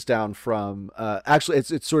stretches down from. Actually,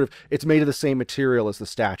 it's made of the same material as the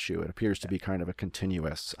statue. It appears to be kind of a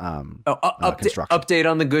continuous construction. Update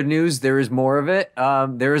on the good news. There is more of it.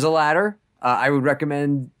 There is a ladder. I would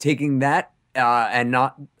recommend taking that and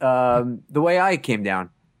not the way I came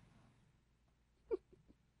down.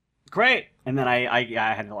 Great. And then I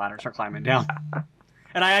had the ladder start climbing down.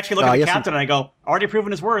 And I actually look at the captain and I go, already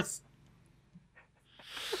proven his worth.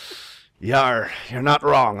 You're not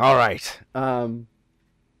wrong. All right. And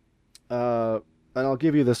I'll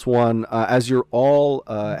give you this one. As you're all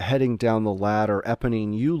heading down the ladder,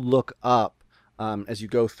 Eponine, you look up as you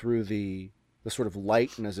go through the sort of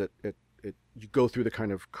light, and as you go through the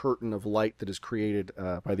kind of curtain of light that is created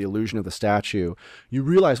by the illusion of the statue, you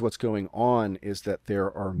realize what's going on is that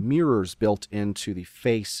there are mirrors built into the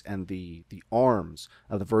face and the arms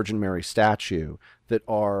of the Virgin Mary statue that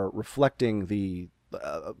are reflecting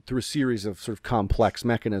through a series of sort of complex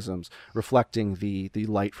mechanisms, reflecting the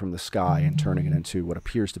light from the sky and turning it into what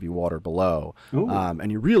appears to be water below.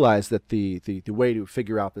 And you realize that the way to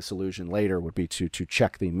figure out this illusion later would be to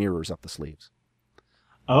check the mirrors up the sleeves.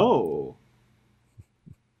 Oh.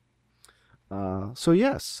 So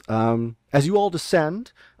yes, as you all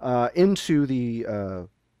descend into the,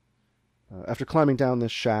 after climbing down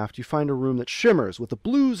this shaft, you find a room that shimmers with the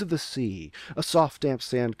blues of the sea. A soft, damp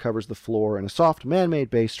sand covers the floor, and a soft, man-made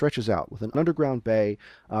bay stretches out with an underground bay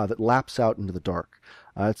that laps out into the dark.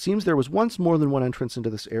 It seems there was once more than one entrance into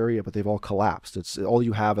this area, but they've all collapsed. It's all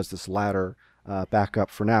you have is this ladder back up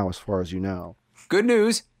for now, as far as you know. Good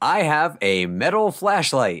news, I have a metal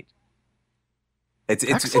flashlight. It's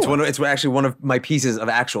actually one of my pieces of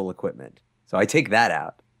actual equipment. So I take that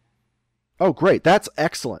out. Oh, great. That's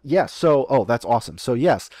excellent. Yes. So, that's awesome. So,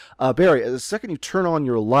 yes, Barry, the second you turn on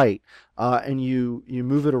your light and you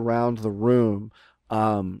move it around the room,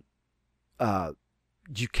 you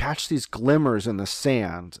catch these glimmers in the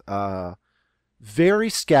sand, very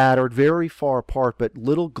scattered, very far apart, but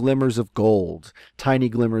little glimmers of gold, tiny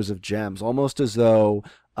glimmers of gems, almost as though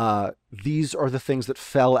these are the things that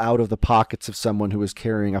fell out of the pockets of someone who is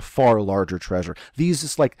carrying a far larger treasure. This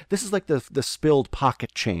is like the spilled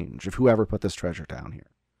pocket change of whoever put this treasure down here.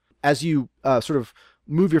 As you sort of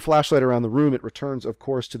move your flashlight around the room, it returns, of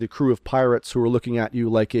course, to the crew of pirates who are looking at you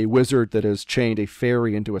like a wizard that has chained a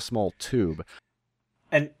fairy into a small tube.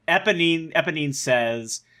 And Eponine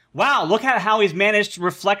says, "Wow, look at how he's managed to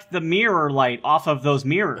reflect the mirror light off of those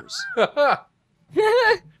mirrors."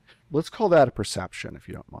 let's call that a perception, if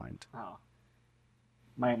you don't mind. Oh.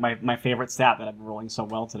 My favorite stat that I've been rolling so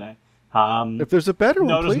well today. If there's a better one,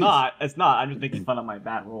 no, there's please. not. It's not. I'm just making fun of my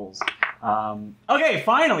bad rolls. Okay,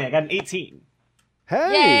 finally, I got an 18.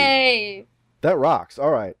 Hey! Yay! That rocks.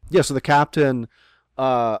 All right. Yeah, so the captain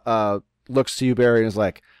looks to you, Barry, and is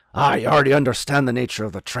like, you already understand the nature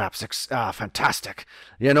of the traps. Fantastic.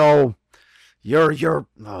 You know,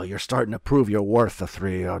 you're starting to prove your worth, the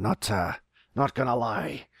three. Not gonna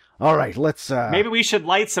lie. All right, let's... Maybe we should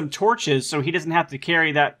light some torches so he doesn't have to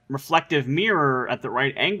carry that reflective mirror at the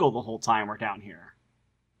right angle the whole time we're down here.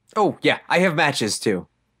 Oh, yeah, I have matches, too.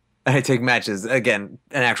 I take matches. Again,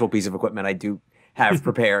 an actual piece of equipment I do have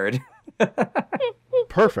prepared.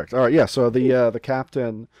 Perfect. All right, yeah, so the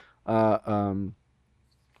captain...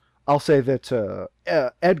 I'll say that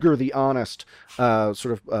Edgar the Honest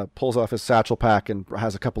pulls off his satchel pack and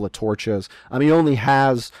has a couple of torches. He only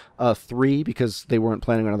has 3 because they weren't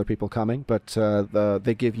planning on other people coming, but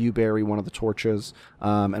they give you, Barry, one of the torches,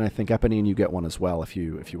 and I think Eponine, you get one as well if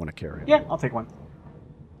you want to carry it. Yeah, I'll take one.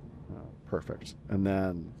 Perfect. And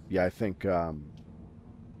then, I think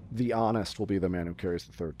the Honest will be the man who carries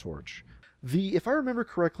the 3rd torch. If I remember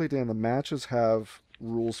correctly, Dan, the matches have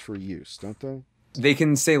rules for use, don't they? They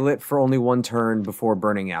can stay lit for only 1 turn before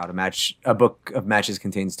burning out. A book of matches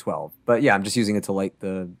contains 12. But yeah, I'm just using it to light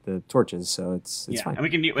the torches, so it's fine. And we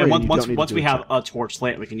can once we have a torch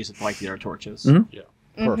lit, we can use it to light the other torches. Mm-hmm. Yeah.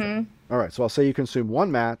 Perfect. Mm-hmm. All right, so I'll say you consume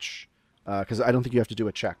 1 match, because I don't think you have to do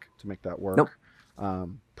a check to make that work. Nope.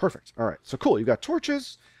 Perfect. All right, so cool. You've got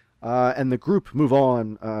torches, and the group move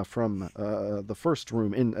on from the first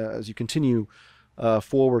room in as you continue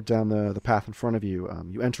forward down the path in front of you.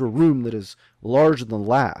 You enter a room that is larger than the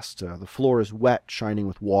last. The floor is wet, shining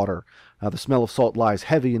with water. The smell of salt lies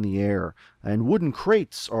heavy in the air, and wooden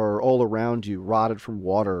crates are all around you, rotted from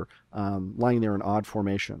water, lying there in odd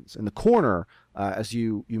formations. In the corner, as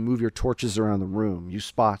you move your torches around the room, you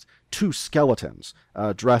spot 2 skeletons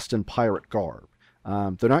dressed in pirate garb.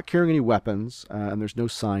 They're not carrying any weapons, and there's no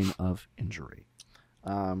sign of injury.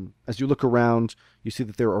 As you look around, you see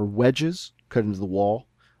that there are wedges cut into the wall,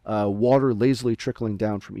 water lazily trickling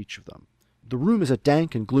down from each of them. The room is a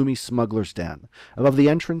dank and gloomy smuggler's den. Above the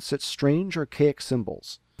entrance sit strange, archaic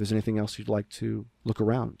symbols. If there's anything else you'd like to look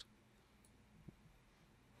around.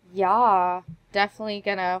 Yeah, definitely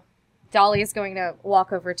gonna... Dolly's going to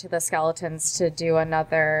walk over to the skeletons to do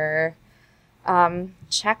another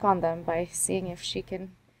check on them by seeing if she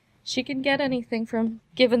can get anything from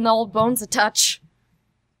giving the old bones a touch.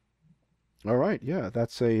 All right, yeah,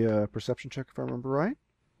 that's a perception check if I remember right.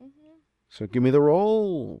 Mm-hmm. So give me the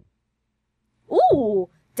roll. Ooh,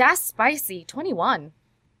 that's spicy. 21.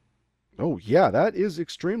 Oh yeah, that is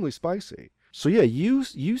extremely spicy. So yeah, you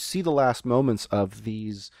see the last moments of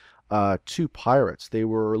these 2 pirates. They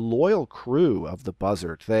were a loyal crew of the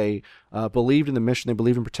Buzzard. They believed in the mission. They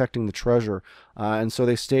believed in protecting the treasure, and so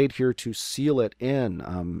they stayed here to seal it in.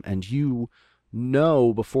 And you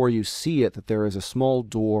know before you see it that there is a small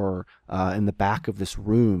door in the back of this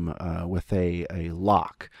room with a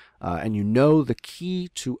lock, and you know the key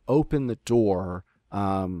to open the door.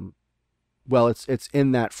 Well, it's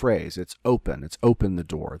in that phrase. It's open the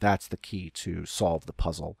door. That's the key to solve the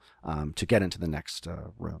puzzle, to get into the next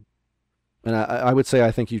room. And I would say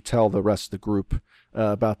I think you tell the rest of the group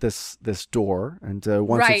about this once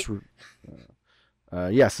right. it's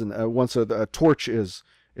yes, and once a torch is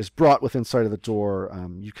brought within sight of the door,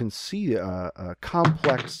 you can see a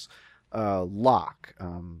complex lock.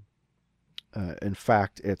 In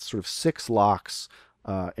fact, it's sort of 6 locks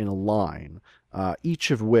in a line, each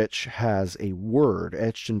of which has a word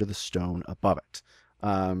etched into the stone above it.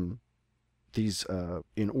 These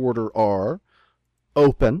in order are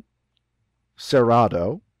open,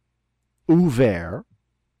 cerrado, ouvert,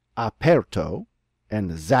 aperto,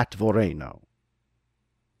 and zatvoreno.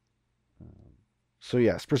 So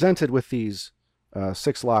yes, presented with these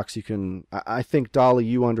 6 locks, you can, I think, Dolly,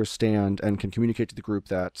 you understand and can communicate to the group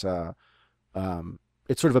that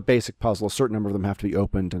it's sort of a basic puzzle. A certain number of them have to be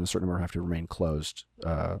opened and a certain number have to remain closed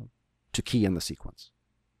to key in the sequence.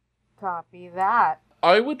 Copy that.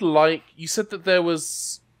 I would like... You said that there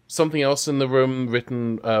was something else in the room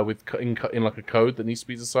written in like a code that needs to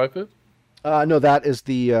be deciphered? No, that is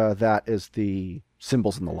the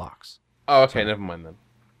symbols in the locks. Oh, okay, never mind then.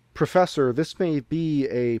 Professor, this may be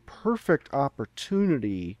a perfect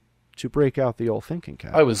opportunity to break out the old thinking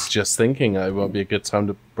cap. I was just thinking it would be a good time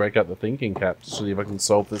to break out the thinking cap to see if I can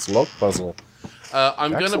solve this lock puzzle.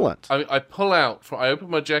 Excellent. I pull out, I open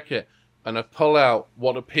my jacket and I pull out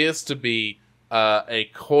what appears to be a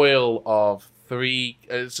coil of 3.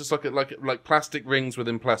 It's just like plastic rings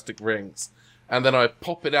within plastic rings, and then I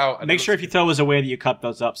pop it out. And Make sure if you throw those away that you cut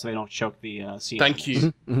those up so they don't choke the sea. Thank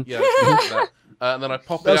you. Yeah, that. And then I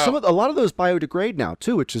pop it out. A lot of those biodegrade now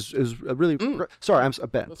too, which is really. Sorry, I'm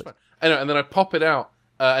Ben. That's fine. Anyway, and then I pop it out,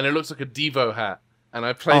 and it looks like a Devo hat, and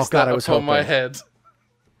I place that upon my head.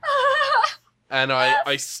 And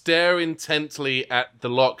I stare intently at the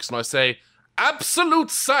locks, and I say, "Absolute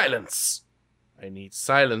silence! I need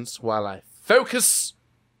silence while I focus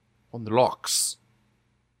on the locks."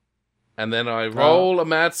 And then I roll a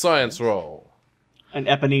mad science roll. And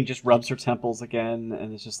Eponine just rubs her temples again,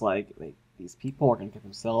 and it's just like, these people are going to get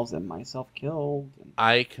themselves and myself killed.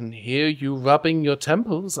 I can hear you rubbing your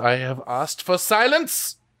temples. I have asked for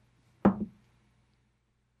silence.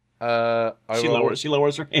 She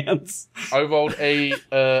lowers her hands. I rolled a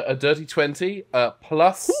dirty 20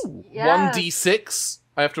 plus 1d6.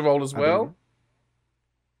 I have to roll as well.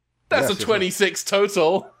 That's a 26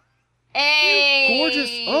 total. Hey! Gorgeous.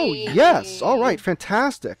 Oh, yes. All right.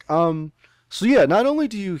 Fantastic. So yeah, not only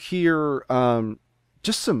do you hear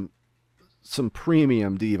just some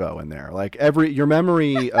premium Devo in there, like your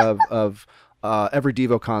memory of every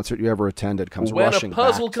Devo concert you ever attended comes rushing back. When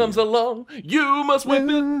a puzzle comes along, you must whip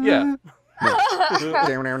it. Yeah.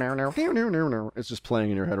 It's just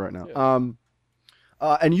playing in your head right now.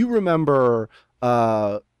 Yeah. And you remember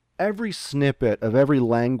every snippet of every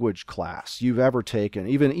language class you've ever taken,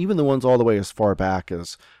 even the ones all the way as far back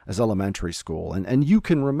as elementary school, and you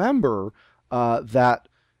can remember that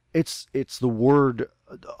it's the word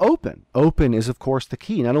open. Open is, of course, the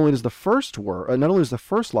key. Not only does the first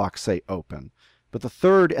lock say open, but the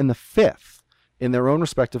third and the fifth, in their own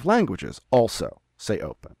respective languages, also say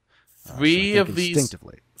open. Three of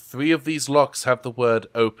these locks have the word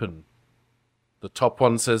open. The top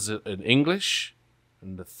one says it in English,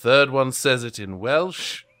 and the third one says it in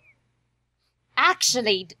Welsh.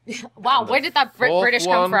 Actually, wow, where did that British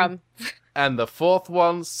come from? And the fourth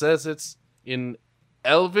one says it's in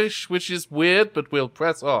Elvish, which is weird, but we'll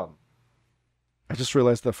press on. I just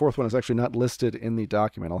realized the fourth one is actually not listed in the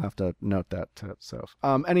document. I'll have to note that to itself.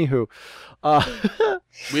 Anywho,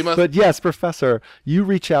 but yes, Professor, you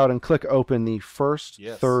reach out and click open the first,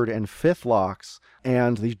 third, and fifth locks,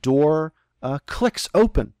 and the door clicks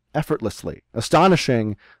open effortlessly,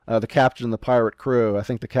 astonishing the captain and the pirate crew. I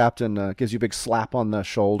think the captain gives you a big slap on the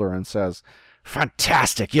shoulder and says,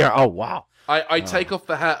 "Fantastic! Yeah, oh wow." I take off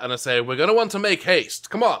the hat and I say, "We're going to want to make haste.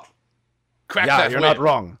 Come on. Crack that you're whip." Not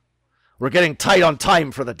wrong. We're getting tight on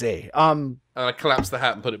time for the day. And I collapse the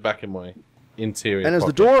hat and put it back in my interior And as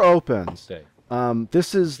the door opens,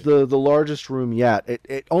 this is the largest room yet.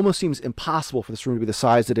 It almost seems impossible for this room to be the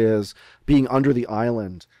size it is, being under the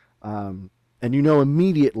island. And you know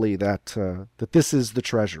immediately that this is the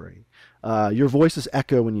treasury. Your voices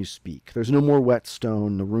echo when you speak. There's no more wet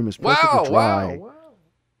stone. The room is perfectly dry. Wow.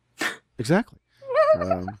 Exactly.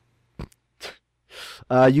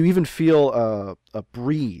 You even feel a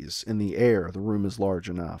breeze in the air. The room is large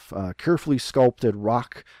enough. Carefully sculpted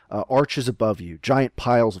rock arches above you. Giant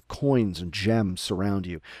piles of coins and gems surround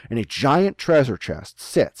you. And a giant treasure chest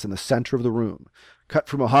sits in the center of the room, cut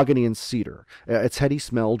from mahogany and cedar. Its heady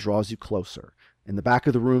smell draws you closer. In the back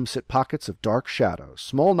of the room sit pockets of dark shadows,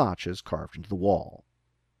 small notches carved into the wall.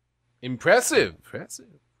 Impressive.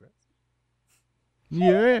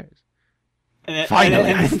 Yes.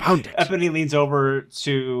 Finally, I found it. Eponine leans over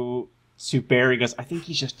to Barry and goes, "I think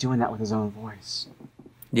he's just doing that with his own voice."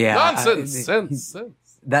 Yeah. Nonsense.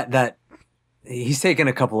 That he's taking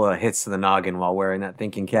a couple of hits to the noggin while wearing that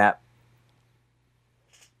thinking cap.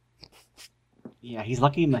 Yeah, he's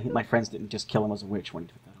lucky my friends didn't just kill him as a witch when he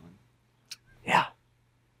took that on. Yeah.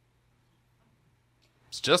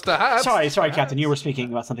 It's just a hat. Sorry, Captain. You were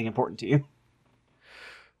speaking about something important to you.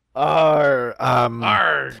 So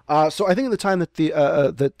I think at the time that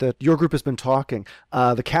that your group has been talking,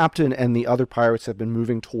 the captain and the other pirates have been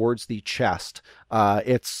moving towards the chest.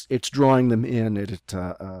 It's drawing them in. It's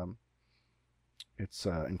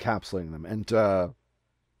encapsulating them, and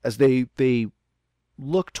as they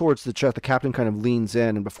look towards the chest, the captain kind of leans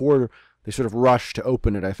in, and before they sort of rush to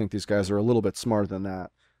open it, I think these guys are a little bit smarter than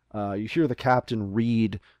that. You hear the captain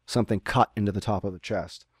read something cut into the top of the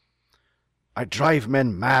chest. "I drive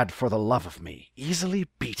men mad for the love of me, easily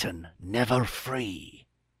beaten, never free."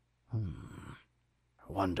 I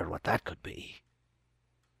wonder what that could be.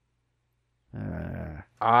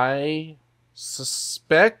 I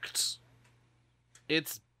suspect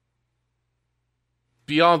it's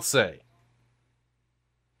Beyonce.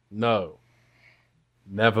 No.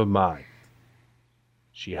 Never mind.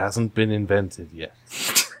 She hasn't been invented yet.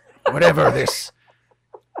 Whatever this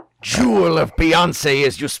jewel of Beyonce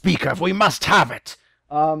is you speak of, we must have it.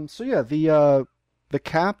 So yeah, the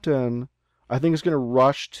captain, I think, is going to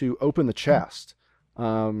rush to open the chest.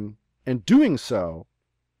 And doing so...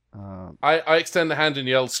 I extend the hand and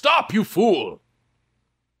yell, "Stop, you fool!"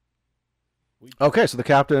 Okay, so the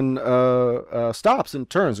captain stops and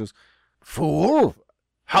turns and goes, "Fool!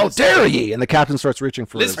 How dare ye!" And the captain starts reaching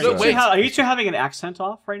for his... Listen, wait. Are you two having an accent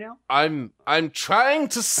off right now? I'm trying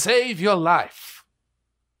to save your life.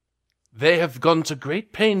 They have gone to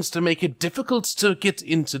great pains to make it difficult to get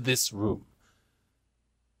into this room.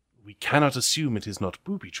 We cannot assume it is not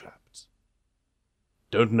booby-trapped.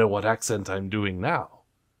 Don't know what accent I'm doing now,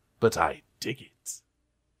 but I dig it.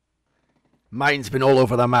 Mine's been all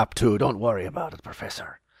over the map, too. Don't worry about it,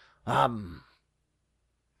 Professor. How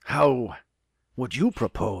would you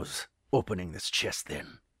propose opening this chest,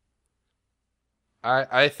 then?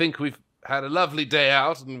 I think we've had a lovely day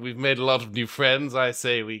out, and we've made a lot of new friends. I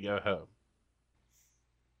say we go home.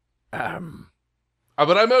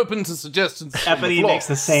 But I'm open to suggestions. Ebony makes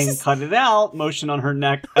the same cut it out motion on her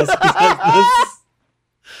neck as he does this.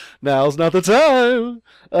 Now's not the time.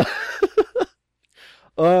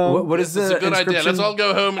 What is This is the a good idea. inscription? Let's all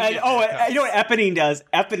go home. And You know what Eponine does?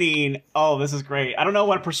 Eponine, this is great. I don't know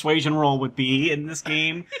what a persuasion roll would be in this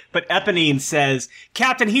game, but Eponine says,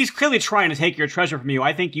 "Captain, he's clearly trying to take your treasure from you.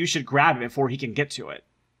 I think you should grab it before he can get to it."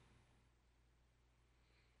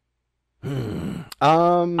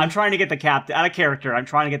 I'm trying to get the captain out of character. I'm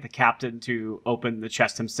trying to get the captain to open the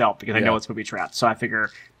chest himself because I know it's booby trapped. So I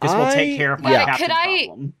figure this will take care of my captain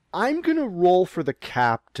problem. I'm gonna roll for the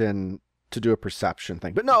captain to do a perception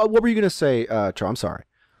thing. But no, what were you gonna say, Char? I'm sorry.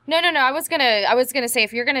 No. I was gonna say,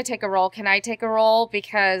 if you're gonna take a roll, can I take a roll?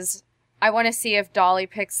 Because I want to see if Dolly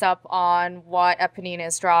picks up on what Eponine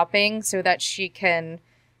is dropping so that she can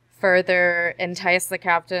further entice the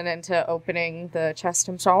captain into opening the chest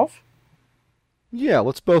himself. Yeah,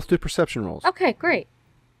 let's both do perception rolls. Okay, great.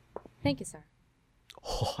 Thank you, sir.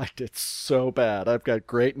 Oh, I did so bad. I've got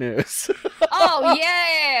great news. Oh,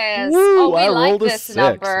 yes! Woo, we I like rolled a this 6.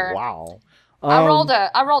 number. Wow. I rolled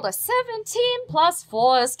a 17 plus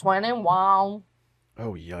 4 is 21. Oh,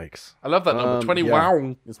 yikes. I love that number. 20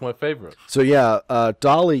 wow is my favorite. So yeah,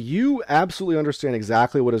 Dolly, you absolutely understand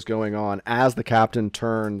exactly what is going on as the captain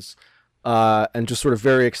turns and just sort of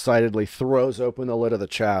very excitedly throws open the lid of the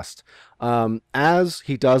chest. As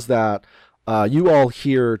he does that, you all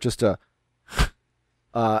hear just a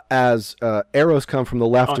as arrows come from the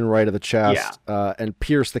left and right of the chest and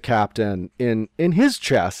pierce the captain in his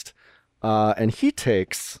chest, and he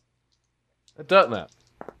takes A dirt nap.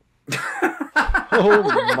 oh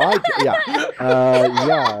my god!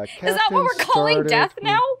 Yeah. Is that what we're calling death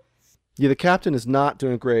now? Yeah, the captain is not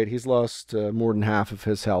doing great. He's lost more than half of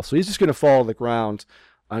his health, so he's just going to fall to the ground.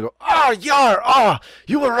 I go,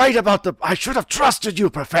 you were right about I should have trusted you,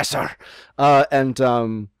 Professor. And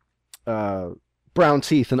Brown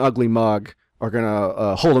Teeth and Ugly Mug are going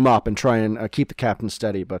to hold him up and try and keep the captain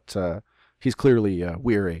steady, but he's clearly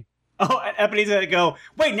weary. Oh, and Ebony's going to go,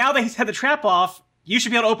 wait, now that he's had the trap off, you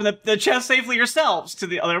should be able to open the chest safely yourselves to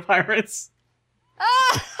the other pirates.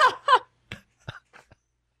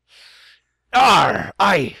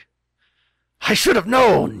 I should have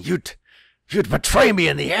known you'd betray me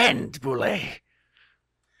in the end, Boulay.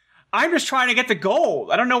 I'm just trying to get the gold.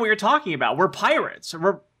 I don't know what you're talking about. We're pirates.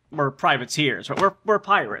 We're privateers. We're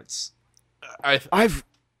pirates. I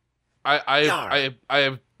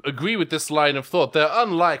agree with this line of thought. They're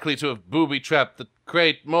unlikely to have booby-trapped the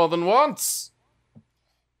crate more than once.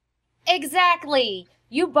 Exactly.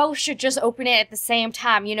 You both should just open it at the same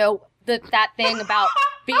time. You know, that thing about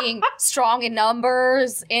being strong in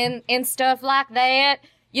numbers and stuff like that.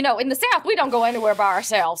 You know, in the South, we don't go anywhere by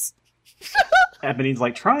ourselves. Ebony's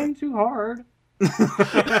like, trying too hard.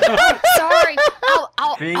 Sorry.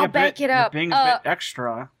 I'll back it up. Being a bit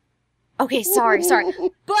extra. Okay, sorry.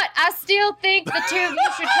 But I still think the two of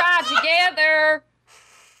you should try together.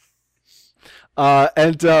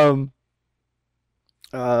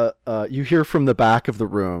 You hear from the back of the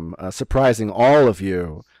room, surprising all of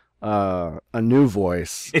you, a new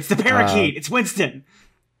voice. It's the parakeet. It's Winston.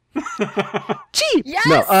 Cheap. Yes.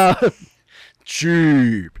 No.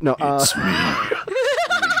 Cheap. No. It's me.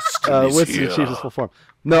 Winston achieves his full form.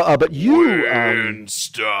 No. But you.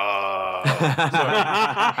 Winston.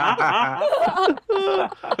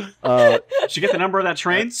 Did you get the number of that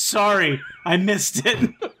train? Sorry, I missed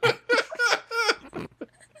it.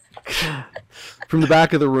 From the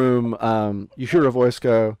back of the room, you hear a voice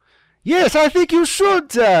go, "Yes, I think you should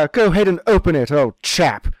go ahead and open it, oh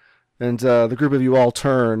chap." And the group of you all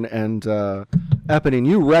turn, and Eponine,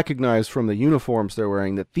 you recognize from the uniforms they're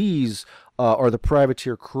wearing that these are the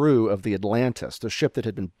privateer crew of the Atlantis, the ship that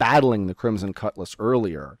had been battling the Crimson Cutlass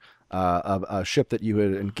earlier. a ship that you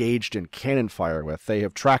had engaged in cannon fire with. They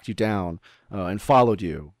have tracked you down and followed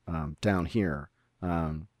you down here.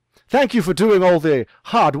 Thank you for doing all the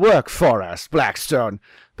hard work for us, Blackstone.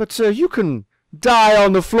 But you can die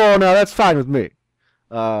on the floor now. That's fine with me.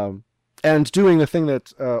 And doing the thing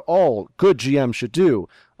that all good GM should do.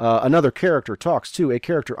 Another character talks to a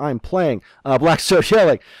character I'm playing. Blackstone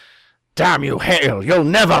yelling, "Damn you, Hale! You'll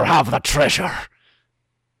never have the treasure!"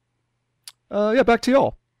 Yeah, back to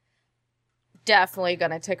y'all. Definitely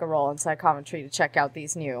gonna take a roll in psychometry to check out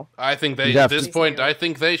these new. I think at this point, I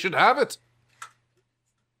think they should have it.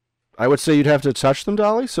 I would say you'd have to touch them,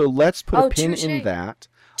 Dolly, so let's put a pin touche. in that.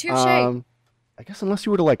 Touche. I guess unless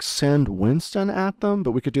you were to, like, send Winston at them,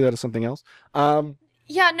 but we could do that as something else.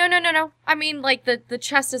 Yeah, no. I mean, like, the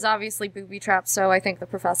chest is obviously booby-trapped, so I think the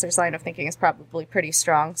professor's line of thinking is probably pretty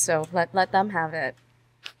strong, so let them have it.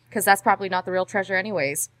 Because that's probably not the real treasure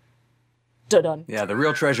anyways. Dun-dun. Yeah, the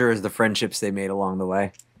real treasure is the friendships they made along the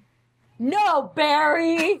way. No,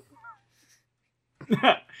 Barry!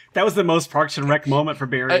 That was the most Parks and Rec moment for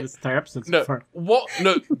Barry in this entire episode.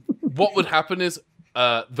 What would happen is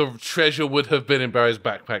the treasure would have been in Barry's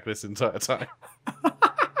backpack this entire time.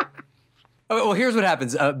 Oh, well, here's what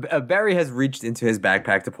happens. Barry has reached into his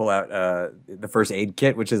backpack to pull out the first aid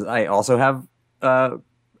kit, which is I also have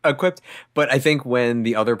equipped. But I think when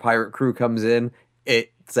the other pirate crew comes in,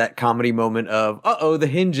 it's that comedy moment of, the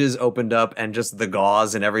hinges opened up and just the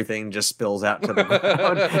gauze and everything just spills out to the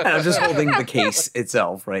ground. And I'm just holding the case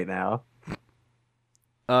itself right now.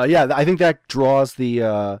 Yeah, I think that draws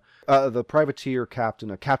the privateer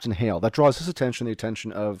captain, Captain Hale. That draws his attention, the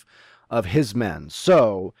attention of his men.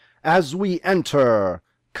 So, as we enter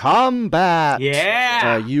combat,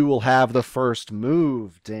 you will have the first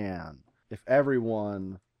move, Dan. If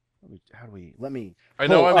everyone, let me. I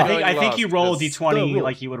know. I think you roll a d20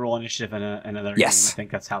 like you would roll initiative in another game. I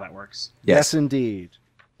think that's how that works. Yes, indeed.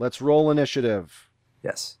 Let's roll initiative.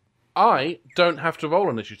 Yes. I don't have to roll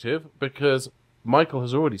initiative because Michael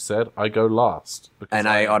has already said I go last. And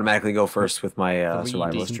I automatically go first with my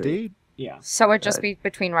survivalist trait. Indeed. Yeah. So it'd just be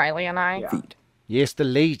between Riley and I? Yeah. Yes, the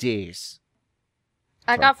ladies.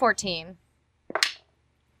 I got 14.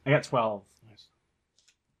 I got 12.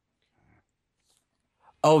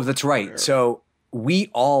 Oh, that's right. So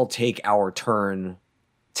we all take our turn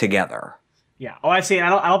together. Yeah. Oh, I see. I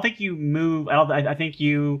don't think you move. I think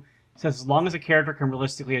you says as long as a character can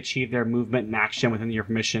realistically achieve their movement and action within your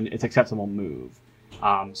permission, it's acceptable move.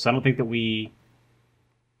 So I don't think that we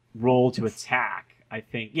roll to attack. I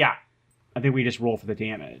think we just roll for the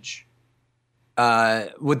damage.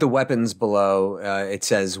 With the weapons below, it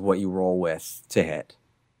says what you roll with to hit.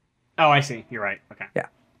 Oh, I see. You're right. Okay. Yeah.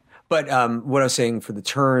 But what I was saying for the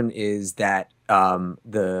turn is that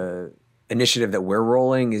the initiative that we're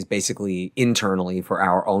rolling is basically internally for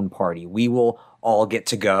our own party. We will all get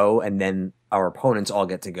to go, and then our opponents all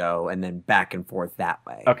get to go, and then back and forth that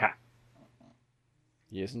way. Okay.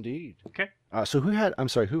 Yes, indeed. Okay. So who had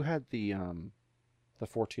the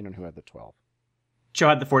 14 and who had the 12? Joe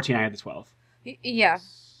had the 14. I had the 12. Yeah.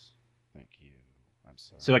 Thank you. I'm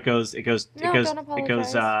sorry. So it goes don't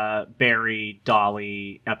apologize. Barry,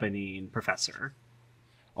 Dolly, Eponine, Professor.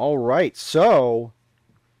 All right. So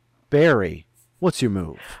Barry, what's your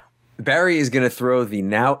move? Barry is going to throw the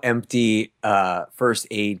now empty first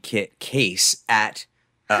aid kit case at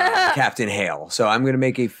Captain Hale. So I'm going to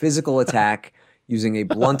make a physical attack using a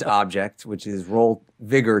blunt object, which is roll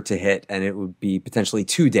vigor to hit, and it would be potentially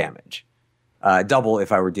 2 damage. Double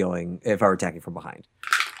if I were attacking from behind.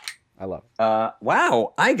 I love it.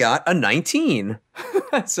 Wow, I got a 19.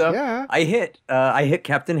 So yeah. I hit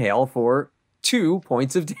Captain Hale for 2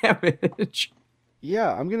 points of damage.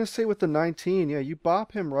 Yeah, I'm going to say with the 19, you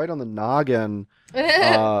bop him right on the noggin,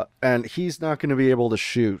 and he's not going to be able to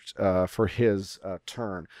shoot for his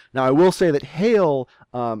turn. Now, I will say that Hale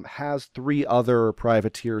has 3 other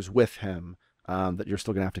privateers with him that you're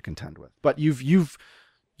still going to have to contend with. But you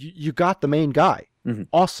got the main guy. Mm-hmm.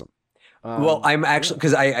 Awesome. Well, I'm actually,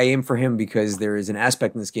 because I aim for him because there is an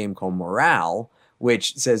aspect in this game called morale,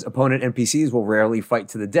 which says opponent NPCs will rarely fight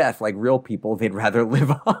to the death like real people. They'd rather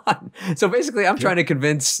live on. So basically, I'm trying to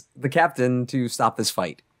convince the captain to stop this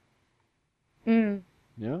fight. Mm.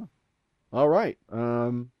 Yeah. All right. Dig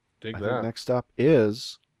I that. think next up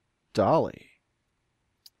is Dolly.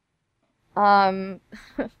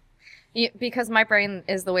 Because my brain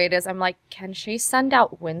is the way it is, I'm like, can she send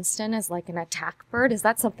out Winston as like an attack bird? Is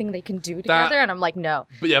that something they can do together? And I'm like, no.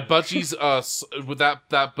 But yeah, budgies with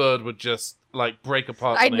that bird would just like break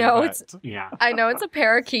apart. I know it's a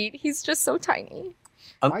parakeet. He's just so tiny.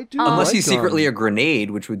 I do Unless like he's secretly a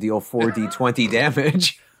grenade, which would deal 4d20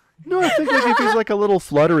 damage. No, I think like if he's like a little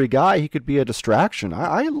fluttery guy, he could be a distraction.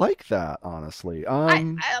 I like that, honestly.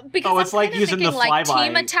 Because it's I'm like kinda using the thinking, like flyby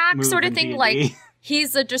team attack move sort of in thing. D&D. Like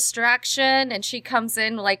he's a distraction, and she comes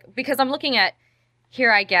in like because I'm looking at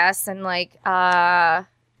here, I guess, and like because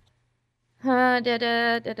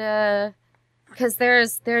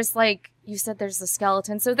there's like you said there's a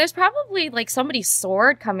skeleton, so there's probably like somebody's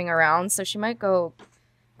sword coming around, so she might go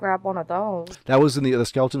grab one of those. That was in the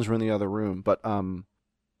skeletons were in the other room, but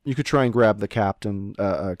you could try and grab the captain,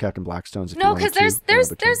 Captain Blackstone's. If you No, wanted because to,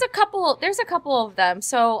 there's a couple of them.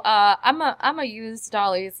 So I'm a use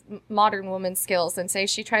Dolly's modern woman skills and say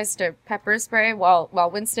she tries to pepper spray while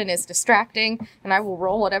Winston is distracting, and I will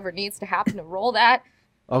roll whatever needs to happen to roll that.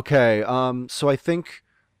 Okay, so I think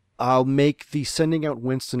I'll make the sending out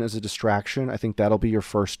Winston as a distraction. I think that'll be your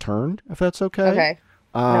first turn, if that's okay. Okay,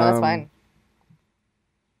 no, that's fine.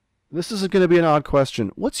 This is going to be an odd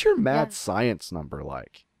question. What's your mad science number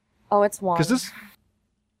like? Oh, it's 1. Because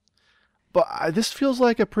this feels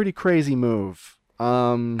like a pretty crazy move.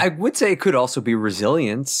 I would say it could also be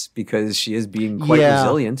resilience because she is being quite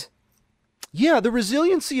resilient. Yeah, the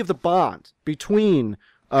resiliency of the bond between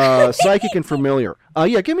psychic and familiar.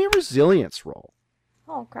 Give me a resilience roll.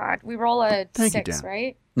 Oh God, we roll a Thank 6, you, Dan.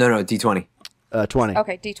 right? No, D20. 20.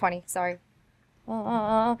 Okay, D20. Sorry.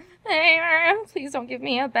 Please don't give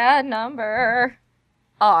me a bad number.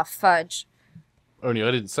 Aw, fudge. Only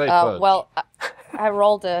I didn't say fudge. Well, I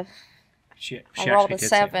rolled a She I rolled actually a did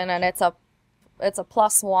say 7, and it's a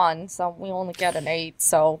 +1, so we only get an 8.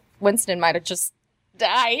 So Winston might have just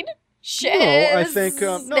died. Shit. No, I think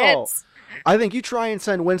no. I think you try and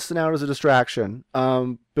send Winston out as a distraction.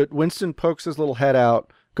 But Winston pokes his little head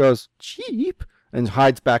out, goes cheap, and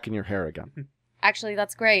hides back in your hair again. Actually,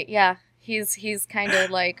 that's great. Yeah, he's kind of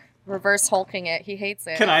like reverse hulking it. He hates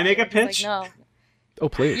it. Can I make a He's like, pitch? no. Oh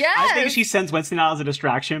please. Yes. I think she sends Winston out as a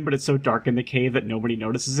distraction, but it's so dark in the cave that nobody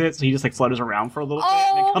notices it, so he just like flutters around for a little bit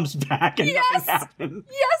and then comes back and nothing happens.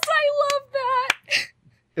 Yes, I love that.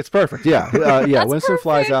 It's perfect. Yeah. That's Winston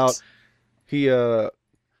flies perfect. out.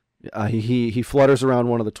 He flutters around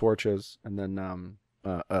one of the torches and then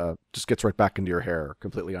just gets right back into your hair,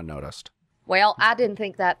 completely unnoticed. Well, I didn't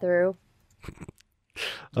think that through.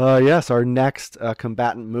 Yes, our next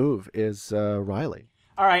combatant move is Riley.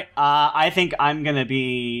 All right, I think I'm gonna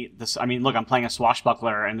be this. I mean, look, I'm playing a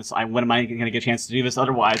swashbuckler, and when am I gonna get a chance to do this?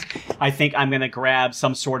 Otherwise, I think I'm gonna grab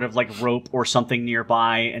some sort of like rope or something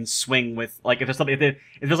nearby and swing with like if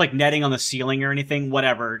there's like netting on the ceiling or anything,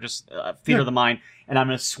 whatever, just theater of the mind, and I'm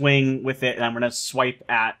gonna swing with it, and I'm gonna swipe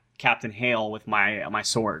at Captain Hale with my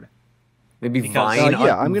sword. Maybe Because-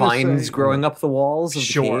 vines say- growing up the walls of the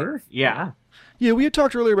Sure, cave? yeah. Yeah, we had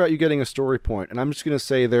talked earlier about you getting a story point, and I'm just gonna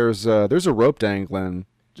say there's a rope dangling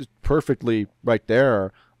just perfectly right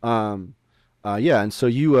there. And so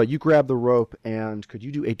you grab the rope, and could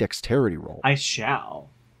you do a dexterity roll? I shall.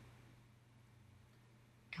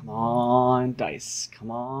 Come on, dice. Come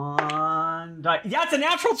on, dice. Yeah, it's a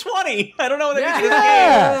natural 20. I don't know what that means in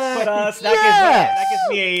this game, but so that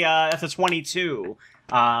gives me that's a 22.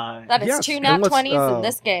 That is Yes, 2 and nat let's, 20s in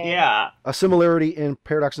this game. Yeah. A similarity in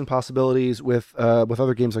Paradox and Possibilities with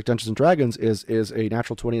other games like Dungeons and Dragons is a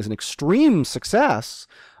natural 20 is an extreme success.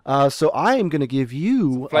 So I am going to give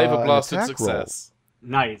you Flavor an blasted attack success.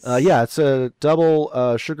 Nice. Roll. It's a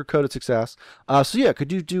double sugar-coated success.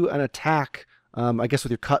 Could you do an attack? I guess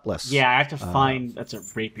with your cutlass. Yeah, I have to find. That's a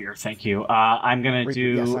rapier. Thank you. I'm gonna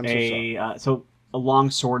Rapier, yes, do I'm so a long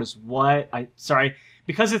sword is what? Sorry,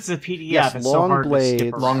 because it's a PDF. Yes, it's so long hard to blade.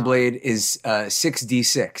 skip around. Long blade is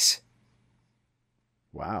 6d6.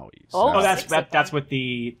 Wow. Oh, Six that's with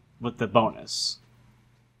the bonus.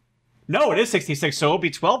 No, it is 66, so it'll be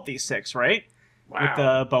 12d6, right? Wow. With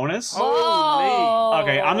the bonus. Oh.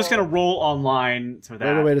 Okay, I'm just gonna roll online for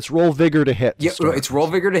that. Wait. It's roll vigor to hit. to Yeah, start. it's roll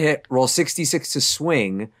vigor to hit, roll 66 to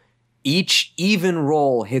swing. Each even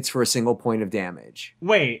roll hits for a single point of damage.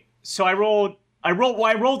 Wait, so I rolled a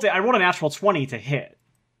natural 20 to hit.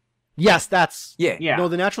 Yes, that's. Yeah. Yeah. No,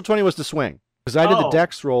 the natural 20 was to swing because I did the Oh.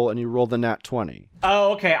 dex roll and you rolled the nat 20.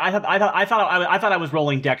 Oh, okay. I thought I was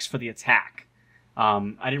rolling dex for the attack.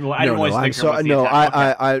 I didn't realize I'm vigor so, was the no. attack.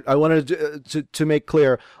 Okay. I wanted to make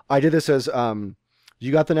clear. I did this as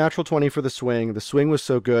you got the natural 20 for the swing. The swing was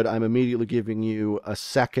so good. I'm immediately giving you a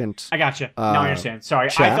second. I got you. Now I understand. Sorry,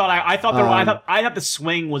 chat. I thought the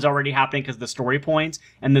swing was already happening because of the story points,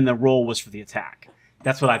 and then the roll was for the attack.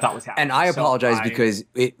 That's what I thought was happening. And I So apologize because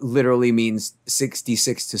it literally means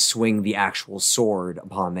 66 to swing the actual sword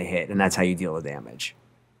upon the hit, and that's how you deal the damage.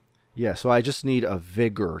 Yeah, so I just need a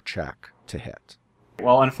vigor check to hit.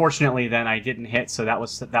 Well, unfortunately, then I didn't hit, so that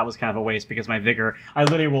was kind of a waste because my vigor. I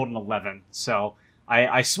literally rolled an 11, so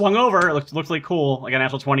I swung over. It looked really cool. I got a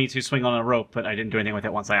natural 20 to swing on a rope, but I didn't do anything with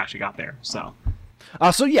it once I actually got there. So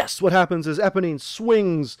yes, what happens is Eponine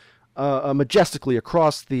swings majestically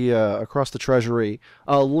across the treasury,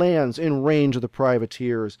 lands in range of the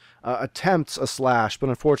privateers, attempts a slash, but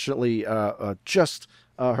unfortunately, her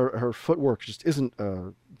footwork just isn't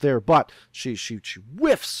there. But she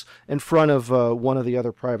whiffs in front of one of the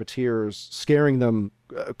other privateers, scaring them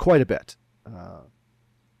quite a bit.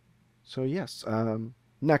 So yes,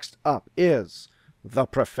 next up is the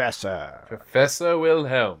Professor. Professor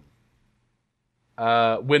Wilhelm.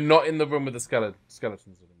 We're not in the room with the skeletons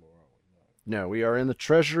anymore, are we? No, we are in the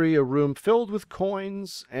treasury, a room filled with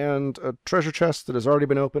coins and a treasure chest that has already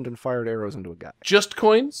been opened and fired arrows into a guy. Just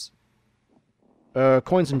coins?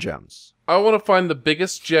 Coins and gems. I want to find the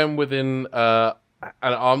biggest gem within an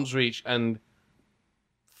arm's reach and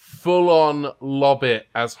full-on lob it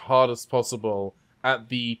as hard as possible at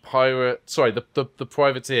the the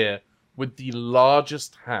privateer with the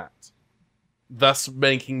largest hat, thus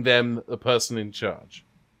making them the person in charge.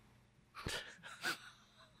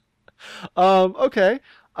 Okay.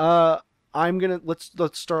 I'm gonna let's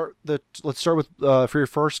start with for your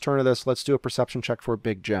first turn of this. Let's do a perception check for a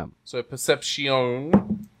big gem. So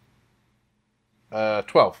perception,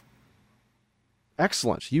 12.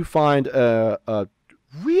 Excellent. You find a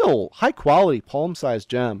real high quality palm sized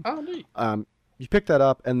gem. Oh, neat. You pick that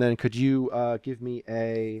up, and then could you give me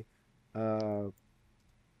an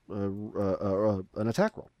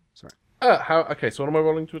attack roll? Sorry. Okay, so what am I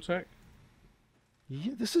rolling to attack?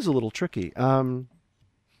 Yeah, this is a little tricky.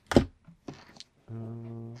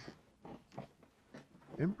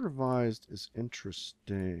 Improvised is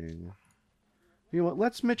interesting. You know what?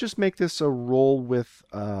 Let's just make this a roll with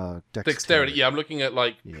dexterity. Yeah, I'm looking at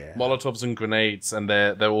Molotovs and grenades, and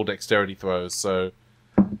they're all dexterity throws. So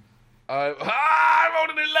I rolled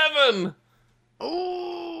an 11.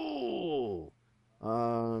 Oh,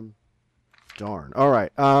 darn. All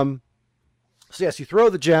right. So yes, you throw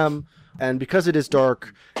the gem, and because it is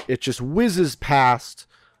dark, it just whizzes past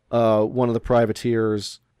one of the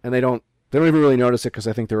privateers, and they don't even really notice it because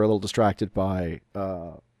I think they're a little distracted by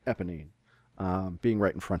Eponine being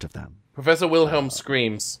right in front of them. Professor Wilhelm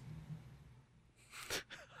screams.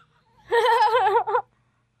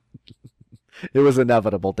 It was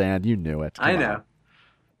inevitable, Dan. You knew it. I know.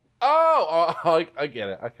 I get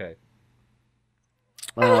it. Okay.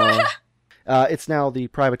 It's now the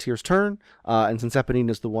privateer's turn, and since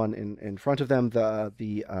Eponine is the one in front of them, the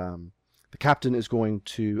captain is going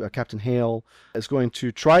to Captain Hale is going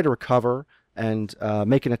to try to recover and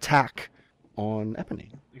make an attack on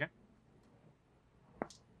Eponine. Okay.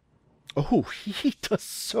 Oh, he does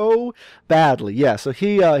so badly. Yeah, so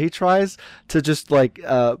he tries to just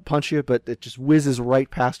punch you, but it just whizzes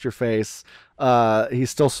right past your face. He's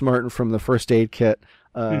still smarting from the first aid kit,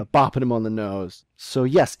 bopping him on the nose. So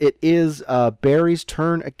yes, it is Barry's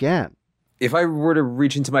turn again. If I were to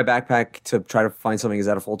reach into my backpack to try to find something, is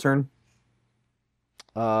that a full turn?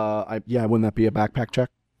 Wouldn't that be a backpack check?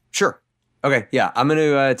 Sure. Okay, yeah, I'm going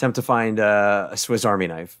to attempt to find a Swiss Army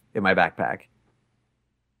knife in my backpack.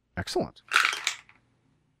 Excellent.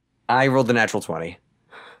 I rolled the natural 20.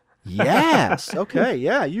 Yes. Okay.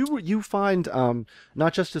 Yeah. You find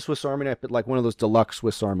not just a Swiss Army knife, but like one of those deluxe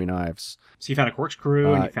Swiss Army knives. So you found a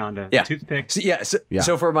corkscrew and you found a toothpick.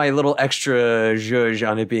 So for my little extra zhuzh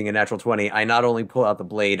on it being a natural 20, I not only pull out the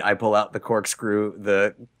blade, I pull out the corkscrew,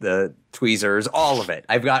 the tweezers, all of it.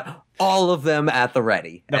 I've got all of them at the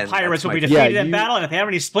ready. The pirates will be defeated in battle, and if they have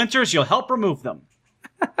any splinters, you'll help remove them.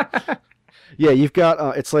 Yeah, you've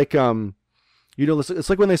got it's like it's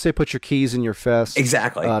like when they say put your keys in your fist,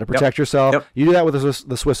 exactly, to protect yourself. Yep. You do that with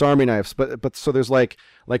the Swiss Army knives, but so there's like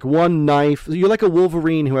one knife. You're like a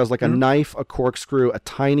Wolverine who has like a knife, a corkscrew, a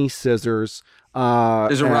tiny scissors.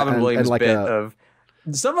 There's a Robin Williams bit of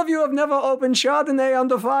some of you have never opened Chardonnay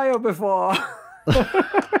under fire before,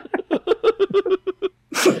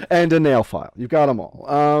 and a nail file. You've got them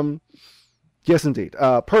all. Yes, indeed.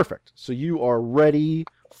 Perfect. So you are ready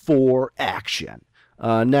for action.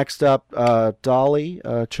 Next up, Dolly,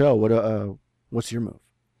 Cho, what's your move?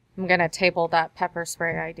 I'm gonna table that pepper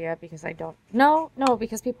spray idea because I don't... No,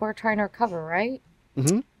 because people are trying to recover, right?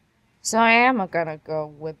 Mm-hmm. So I am gonna go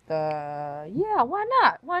with the... Yeah, why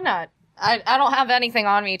not? I don't have anything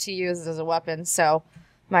on me to use as a weapon, so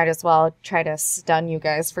might as well try to stun you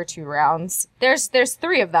guys for 2 rounds. There's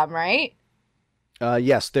 3 of them, right?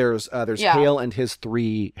 Yes, there's Hale and his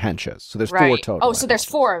 3 henches. So there's 4 total. Oh, so there's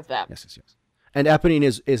 4 of them. Yes. And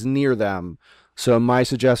Eponine is near them. So my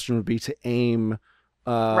suggestion would be to aim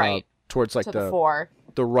towards like the 4.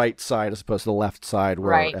 The right side as opposed to the left side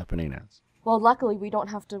where Eponine is. Well, luckily we don't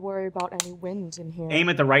have to worry about any wind in here. Aim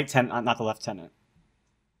at the right tenant, not the left tenant.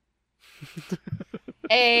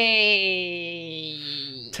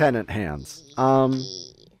 Tenant hands.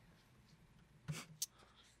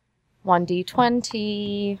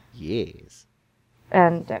 1d20. Yes.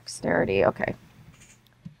 And dexterity, okay.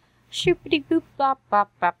 Shoopity boop bop bop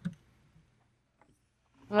bop.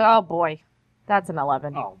 Oh boy. That's an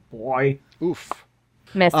 11. Oh boy. Oof.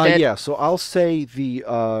 Missed it. Yeah, so I'll say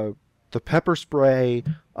the pepper spray,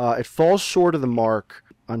 it falls short of the mark.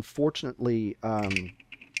 Unfortunately,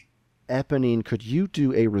 Eponine, could you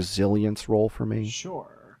do a resilience roll for me?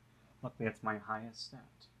 Sure. Luckily, that's my highest stat.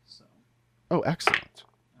 So Oh, excellent.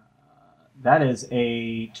 that is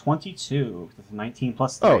a 22. That's a 19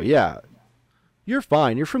 plus 3. Oh, yeah. You're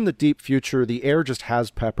fine. You're from the deep future. The air just has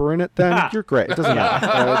pepper in it, then you're great. It doesn't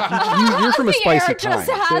matter. You're from a spicy the air time.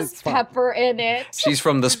 just has pepper in it. She's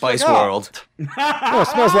from the spice world. Oh, it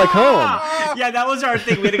smells like home. Yeah, that was our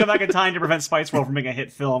thing. We had to go back in time to prevent Spice World from being a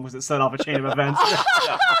hit film because it set off a chain of events.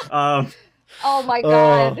 Oh my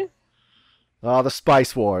god. Oh, the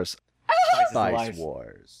Spice Wars. Life. Spice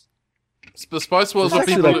Wars. The Spice Girls It's are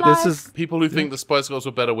actually people, like, this is... people who think the Spice Girls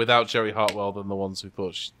were better without Jerry Hartwell than the ones who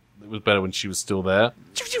thought it was better when she was still there.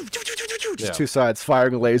 Just two sides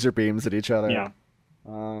firing laser beams at each other. Yeah.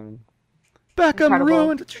 Beckham Incredible.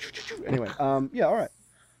 ruined. Anyway, yeah, all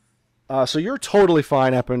right. So you're totally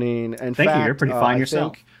fine, Eponine. In Thank you, fact, you're pretty fine I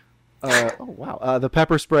yourself. think- oh wow! The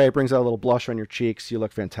pepper spray brings out a little blush on your cheeks. You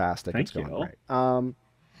look fantastic. Thank it's going you. great.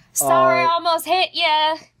 Sorry, I almost hit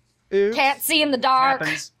ya. Oops. Can't see in the dark.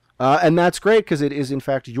 Happens. And that's great because it is in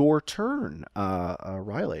fact your turn,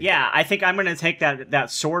 Riley. Yeah, I think I'm going to take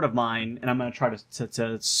that sword of mine and I'm going to try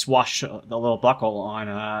to swash the little buckle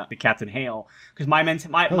on the Captain Hale because my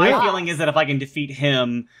feeling is that if I can defeat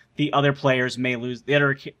him, the other fighters may lose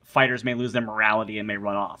their morality and may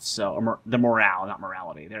run off. So the morale, not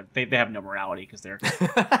morality. They have no morality because they're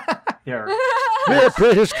We're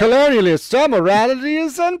British colonialists. Our morality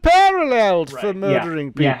is unparalleled for Right,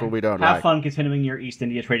 murdering yeah. people we don't Have like. fun continuing your East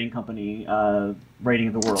India Trading Company rating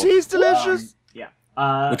of the world. Cheese delicious.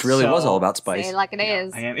 Yeah. Which really was all about Say spice. it like it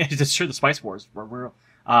is. I am. It's true. The Spice Wars were real.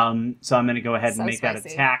 So I'm going to go ahead and So make that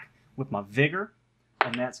spicy. attack with my vigor,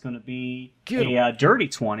 and that's going to be Get a dirty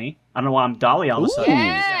 20. I don't know why I'm Dolly all of a sudden. Ooh.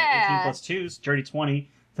 Yeah, 18 plus 2 is dirty 20.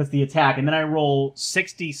 That's the attack, and then I roll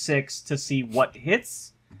 66 to see what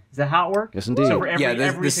hits. Is that how it works? Yes, indeed. So for every, Yeah,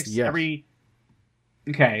 yes. every.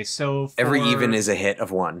 Okay, so for, Every even is a hit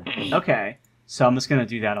of 1. Okay, so I'm just going to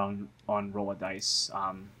do that on roll a dice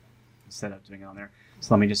instead of doing it on there.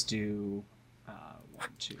 So let me just do 1,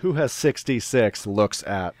 2. Who has 66 looks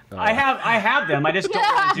at... I have them. I just don't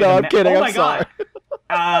want to do No, them. I'm kidding. Oh I'm my sorry.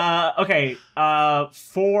 god. Okay.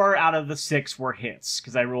 4 out of the 6 were hits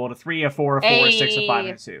because I rolled a 3, a 4, a 4, a 6, a 5,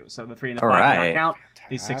 and a 2. So the 3 and the 5 All do right. not count.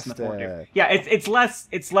 These 6 and the 4 do. Fantastic. Yeah,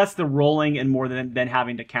 it's less the rolling and more than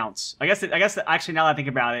having to count. I guess actually now that I think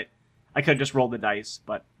about it, I could have just rolled the dice,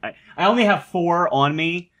 but I only have 4 on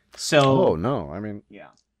me. So Oh, no. I mean, yeah.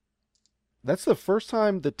 that's the first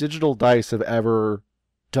time that digital dice have ever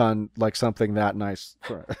done like something that nice.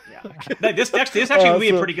 Yeah. This actually would be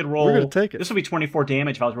a so pretty good roll. we're gonna take it. This would be 24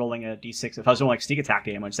 damage if I was rolling a d6. If I was rolling like sneak attack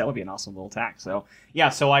damage, that would be an awesome little attack. So yeah,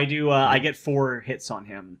 so I do. I get 4 hits on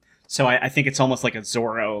him. So I think it's almost like a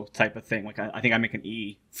Zorro type of thing. Like I think I make an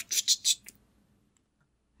E.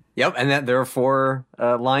 Yep, and there are 4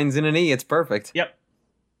 lines in an E. It's perfect. Yep.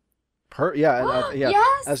 Yeah.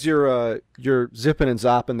 Yes! As you're zipping and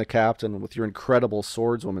zapping the captain with your incredible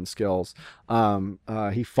swordswoman skills,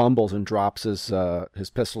 he fumbles and drops his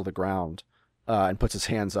pistol to the ground, and puts his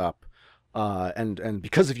hands up, and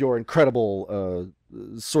because of your incredible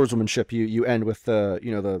swordswomanship, you end with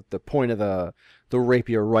the point of the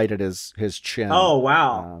rapier right at his chin. Oh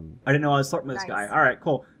wow! I didn't know I was flirting with this Nice. guy. All right,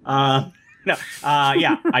 cool. No,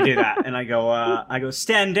 yeah, I do that, and I go,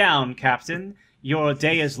 stand down, Captain. Your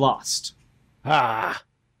day is lost. I've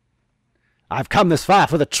come this far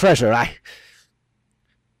for the treasure.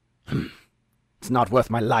 It's not worth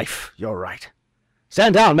my life. You're right.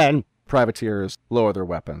 Stand down, men. Privateers lower their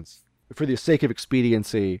weapons. For the sake of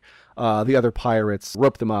expediency, the other pirates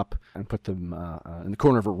rope them up and put them in the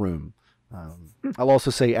corner of a room. I'll also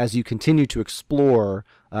say, as you continue to explore,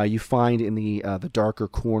 you find in the darker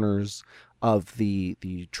corners of the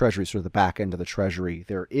treasury, sort of the back end of the treasury,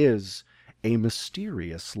 there is a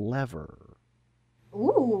mysterious lever.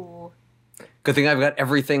 Ooh. Good thing I've got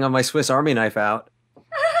everything on my Swiss Army knife out.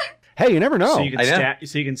 Hey, you never know. So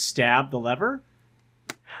you can stab the lever.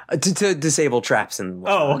 To disable traps and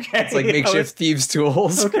whatnot. Oh, okay. It's like I makeshift was- thieves'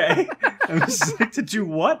 tools. Okay. I was like, to do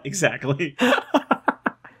what exactly?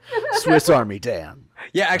 Swiss Army Dan.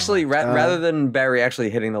 Yeah, actually, rather than Barry actually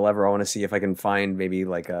hitting the lever, I want to see if I can find maybe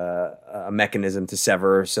like a mechanism to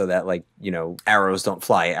sever so that like, arrows don't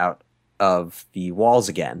fly out of the walls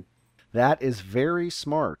again. That is very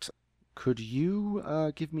smart. Could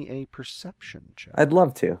you give me a perception check? I'd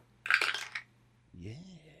love to.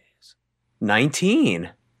 Yes.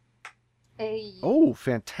 19. Hey. Oh,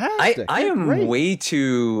 fantastic. I am Great. way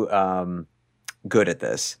too good at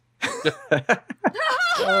this. The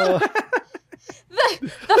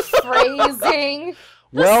phrasing.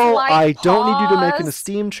 Well, slight I don't need you to make an pause.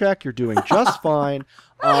 esteem check. You're doing just fine.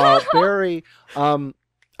 Barry,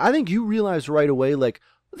 I think you realize right away, like,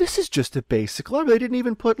 this is just a basic lever. They didn't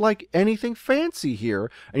even put, like, anything fancy here.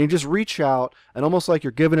 And you just reach out, and almost like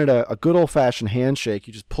you're giving it a good old-fashioned handshake,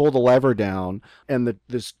 you just pull the lever down, and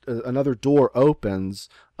another door opens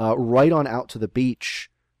right on out to the beach,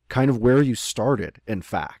 kind of where you started, in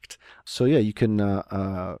fact. So, yeah, you can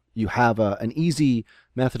you have an easy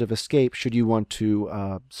method of escape should you want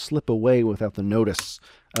to slip away without the notice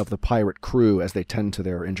of the pirate crew as they tend to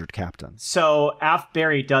their injured captain. So after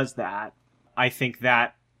Barry does that, I think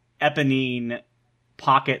that Eponine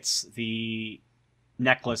pockets the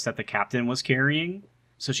necklace that the captain was carrying.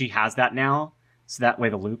 So she has that now. So that way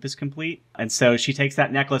the loop is complete. And so she takes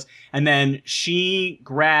that necklace and then she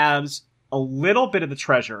grabs a little bit of the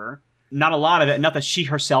treasure, not a lot of it, enough that she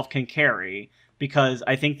herself can carry. Because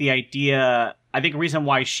I think the reason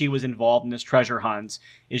why she was involved in this treasure hunt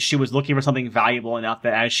is she was looking for something valuable enough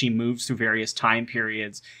that as she moves through various time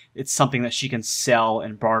periods, it's something that she can sell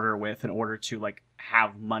and barter with in order to like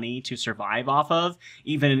have money to survive off of,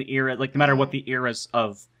 even in era, like no matter what the eras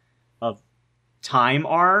of time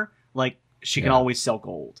are, like she can always sell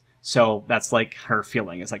gold. So that's like her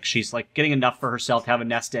feeling. It's like she's like getting enough for herself to have a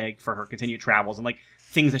nest egg for her continued travels and like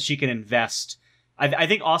things that she can invest. I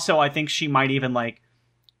think she might even like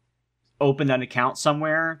open an account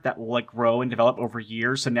somewhere that will like grow and develop over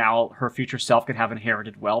years. So now her future self can have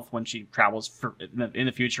inherited wealth when she travels in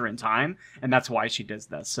the future in time. And that's why she does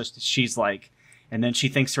this. So she's like, and then she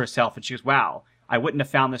thinks to herself and she goes, wow, I wouldn't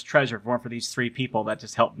have found this treasure if it weren't for these three people that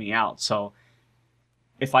just helped me out. So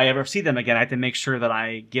if I ever see them again, I have to make sure that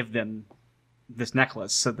I give them this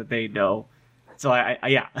necklace so that they know. So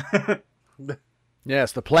yeah.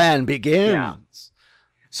 Yes, the plan begins. Yeah.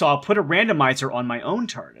 So I'll put a randomizer on my own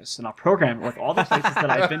TARDIS, and I'll program it with all the places that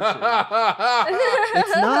I've been to.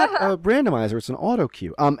 It's not a randomizer, it's an auto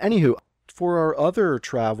cue. Anywho, for our other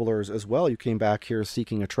travelers as well, you came back here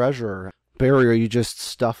seeking a treasure. Barry, are you just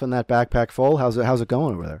stuffing that backpack full? How's it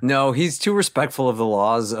going over there? No, he's too respectful of the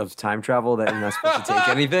laws of time travel that you're not supposed to take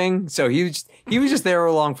anything. So he was just there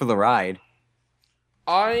along for the ride.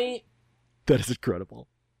 That is incredible.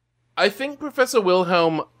 I think Professor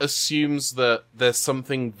Wilhelm assumes that there's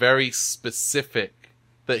something very specific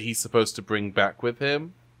that he's supposed to bring back with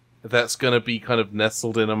him that's going to be kind of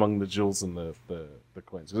nestled in among the jewels and the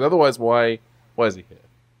coins. Because otherwise, why is he here?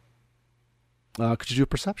 Could you do a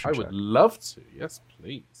perception I check? would love to. Yes,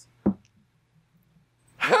 please.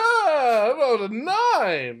 Ha! About a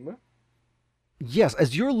 9! Yes,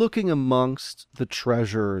 as you're looking amongst the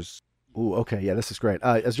treasures... Ooh, okay, yeah, this is great.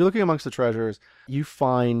 As you're looking amongst the treasures, you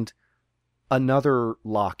find another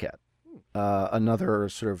locket. Another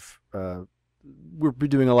sort of... we're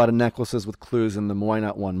doing a lot of necklaces with clues in them. Why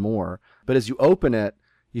not one more? But as you open it,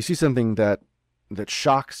 you see something that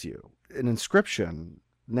shocks you. An inscription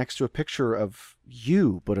next to a picture of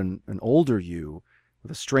you, but an older you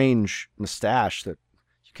with a strange mustache that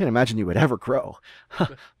you can't imagine you would ever grow.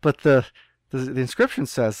 But the inscription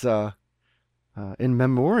says, in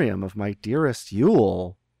memoriam of my dearest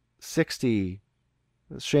Yule, 60,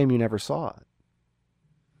 shame you never saw it.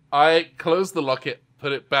 I close the locket,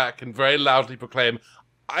 put it back, and very loudly proclaim,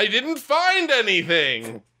 I didn't find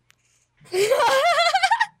anything!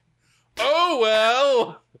 Oh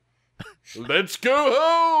well! Let's go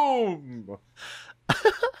home!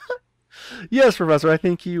 Yes, Professor, I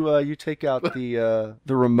think you take out the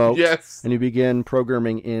remote Yes. and you begin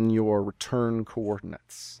programming in your return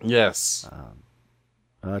coordinates. Yes.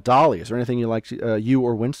 Dolly, is there anything you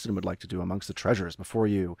or Winston would like to do amongst the treasures before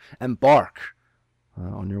you embark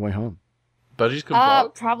on your way home? Budgies come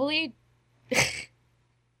back?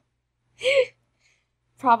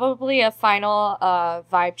 Probably a final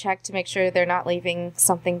vibe check to make sure they're not leaving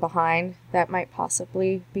something behind that might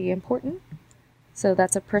possibly be important. So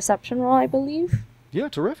that's a perception roll, I believe. Yeah,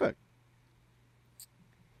 terrific.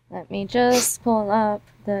 Let me just pull up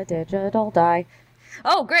the digital die.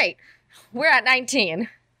 Oh, great. We're at 19.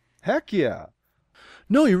 Heck yeah.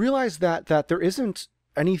 No, you realize that there isn't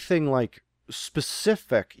anything like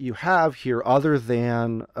specific you have here other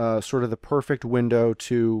than sort of the perfect window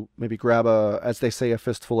to maybe grab as they say, a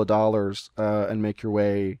fistful of dollars and make your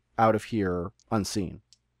way out of here unseen.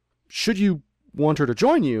 Should you want her to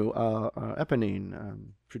join you, Eponine,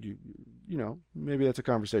 should you, maybe that's a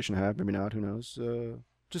conversation to have, maybe not, who knows,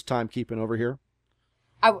 just timekeeping over here.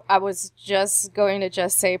 I was just going to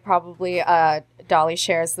say probably Dolly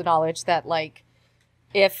shares the knowledge that, like,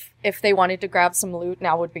 if they wanted to grab some loot,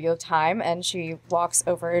 now would be the time, and she walks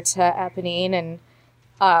over to Eponine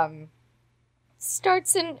and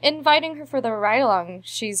starts inviting her for the ride-along.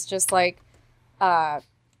 She's just like,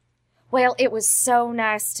 well, it was so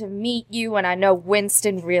nice to meet you, and I know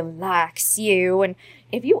Winston really likes you, and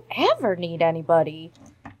if you ever need anybody,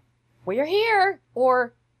 we're here,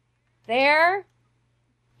 or there,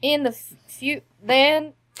 in the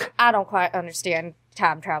then, I don't quite understand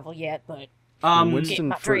time travel yet, but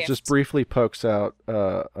Winston just briefly pokes out,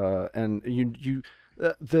 and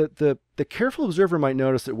the careful observer might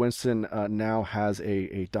notice that Winston now has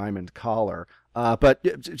a diamond collar, but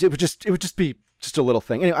it would just be just a little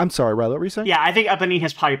thing. Anyway, I'm sorry, Riley, what were you saying? Yeah, I think Eponine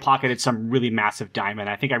has probably pocketed some really massive diamond.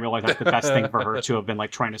 I think I realized that's the best thing for her to have been, like,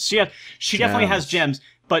 trying to see. She definitely has gems,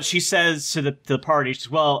 but she says to the party, she says,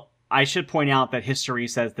 well, I should point out that history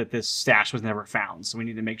says that this stash was never found, so we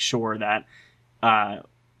need to make sure that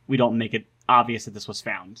we don't make it obvious that this was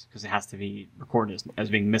found, because it has to be recorded as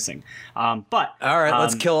being missing. But all right,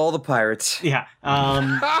 let's kill all the pirates. Yeah. All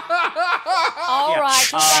right,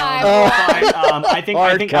 I think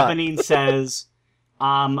Eponine says,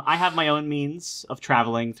 I have my own means of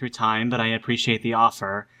traveling through time, but I appreciate the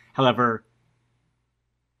offer. However,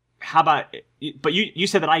 how about... But you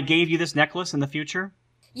said that I gave you this necklace in the future?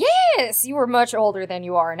 Yes, you were much older than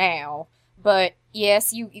you are now. But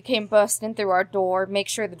yes, you came busting through our door. Make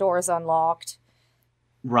sure the door is unlocked.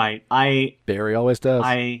 Right. Barry always does.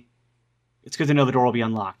 It's good to know the door will be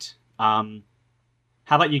unlocked. How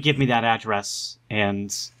about you give me that address,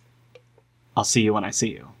 and I'll see you when I see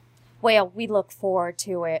you. Well, we look forward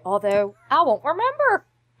to it, although I won't remember.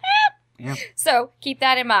 Yeah. So, keep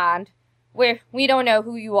that in mind. We don't know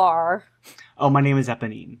who you are. Oh, my name is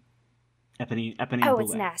Eponine. Eponine Oh, Boulet.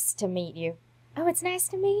 it's nice to meet you. Oh, it's nice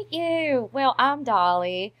to meet you. Well, I'm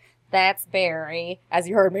Dolly. That's Barry, as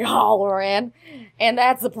you heard me hollering. And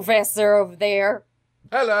that's the professor over there.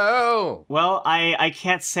 Hello! Well, I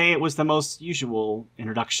can't say it was the most usual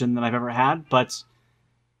introduction that I've ever had, but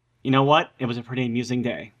you know what? It was a pretty amusing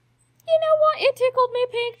day. You know what? It tickled me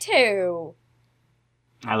pink, too.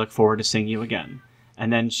 I look forward to seeing you again.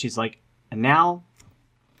 And then she's like, and now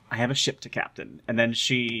I have a ship to captain. And then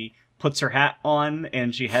she puts her hat on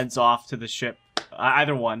and she heads off to the ship,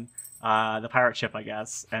 either one, the pirate ship, I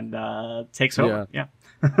guess, and takes over. Yeah.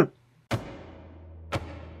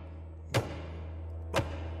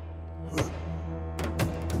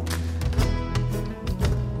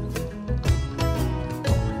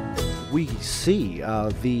 We see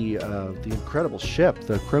the incredible ship,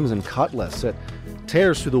 the Crimson Cutlass. It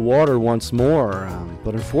tears through the water once more,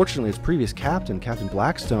 but unfortunately its previous captain, Captain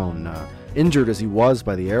Blackstone, injured as he was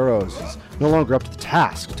by the arrows, is no longer up to the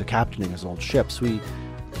task to captaining his old ship. So he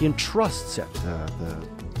entrusts it,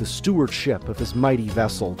 the stewardship of his mighty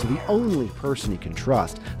vessel, to the only person he can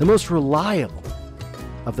trust, the most reliable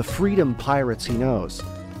of the freedom pirates he knows,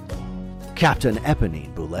 Captain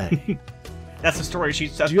Eponine Boulet. That's the story she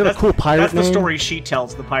says. Do you have a cool pirate That's the name? story she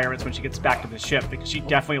tells the pirates when she gets back to the ship, because she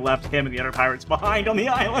definitely left him and the other pirates behind on the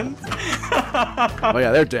island. Oh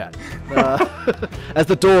yeah, they're dead. As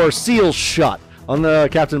the door seals shut on the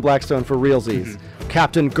Captain Blackstone for realsies,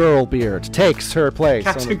 Captain Girlbeard takes her place.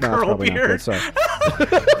 Captain Girlbeard. Sorry.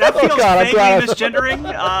 That feels vaguely misgendering.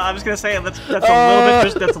 I was gonna say that's a little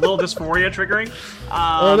bit that's a little dysphoria triggering.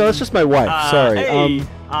 Oh no, it's just my wife. Sorry. Hey,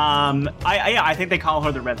 I think they call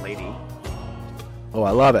her the Red Lady. Oh,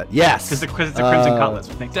 I love it. Yes. Because it's a Crimson Cutlass.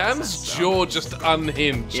 Which makes Dan's sense, jaw just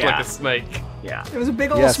unhinged like a snake. Yeah. It was a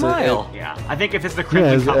big old smile. Yeah. I think if it's the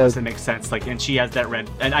Crimson Cutlass, it makes sense. Like, and she has that red,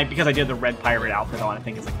 and because I did the red pirate outfit on, I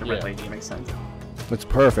think it's like the Red Lady. It makes sense. It's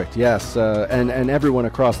perfect, yes. And everyone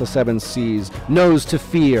across the seven seas knows to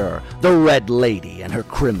fear the Red Lady and her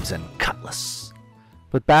Crimson Cutlass.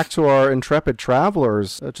 But back to our intrepid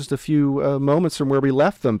travelers, just a few moments from where we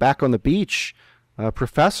left them, back on the beach.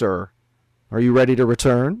 Professor, are you ready to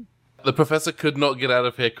return? The professor could not get out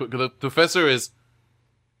of here quick. The professor is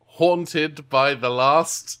haunted by the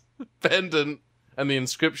last pendant and the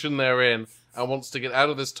inscription therein, and wants to get out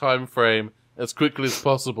of this time frame as quickly as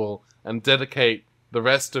possible and dedicate the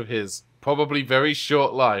rest of his probably very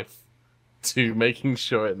short life to making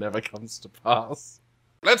sure it never comes to pass.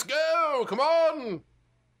 Let's go! Come on!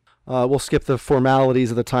 we'll skip the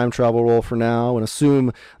formalities of the time travel roll for now and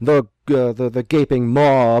assume the gaping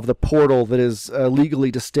maw of the portal that is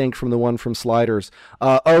legally distinct from the one from Sliders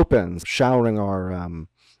opens, showering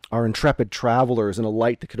our intrepid travelers in a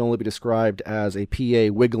light that could only be described as a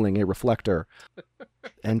PA wiggling a reflector.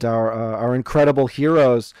 And our incredible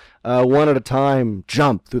heroes, one at a time,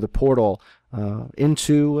 jump through the portal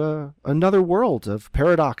into another world of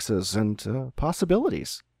paradoxes and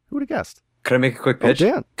possibilities. Who would have guessed? Could I make a quick pitch? Oh,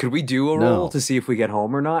 Dan. Could we do a roll to see if we get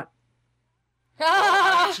home or not?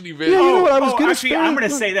 Actually, really. Yeah, you know what I was gonna actually, say? I'm going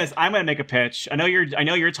to say this. I'm going to make a pitch. I know you're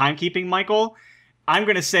timekeeping, Michael. I'm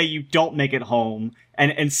going to say you don't make it home,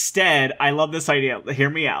 and instead, I love this idea. Hear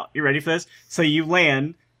me out. You ready for this? So you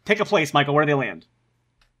land. Pick a place, Michael. Where do they land?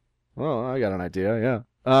 Well, I got an idea.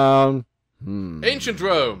 Yeah. Ancient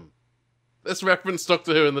Rome. This reference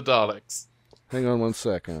Doctor Who and the Daleks. Hang on 1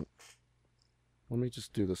 second. Let me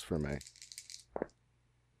just do this for me.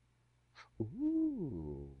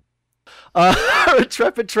 Ooh. Our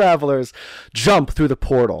intrepid travelers jump through the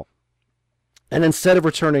portal. And instead of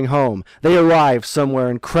returning home, they arrive somewhere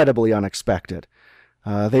incredibly unexpected.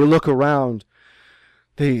 They look around.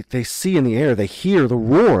 They see in the air, they hear the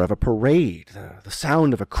roar of a parade, the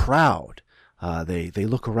sound of a crowd. They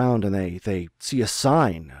look around and they see a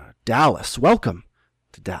sign, Dallas, welcome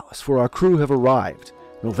to Dallas, for our crew have arrived,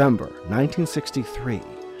 November 1963.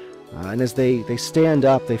 And as they stand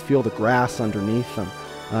up, they feel the grass underneath them.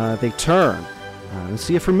 They turn and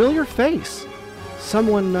see a familiar face,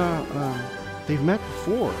 someone they've met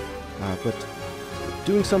before, but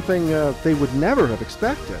doing something they would never have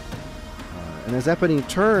expected. And as Eponine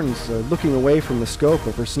turns, looking away from the scope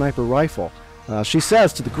of her sniper rifle, she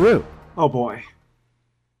says to the group, Oh boy.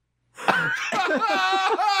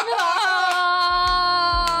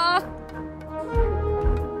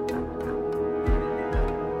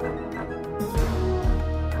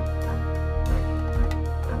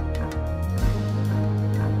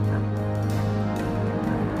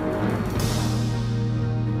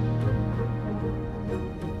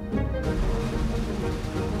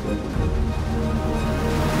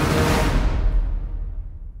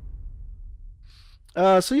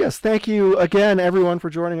 So yes, thank you again, everyone,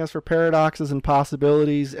 for joining us for Paradoxes and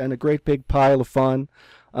Possibilities and a great big pile of fun.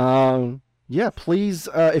 Yeah, please,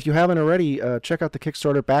 if you haven't already, check out the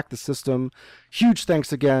Kickstarter, back the system. Huge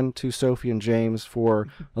thanks again to Sophie and James for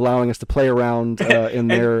allowing us to play around in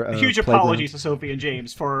their huge apologies to Sophie and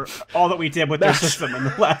James for all that we did with their system in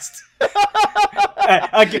the last.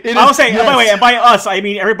 I'll say, yes. By the way, and by us, I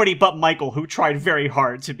mean everybody but Michael, who tried very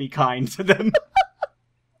hard to be kind to them.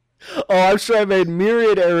 Oh, I'm sure I made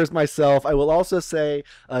myriad errors myself. I will also say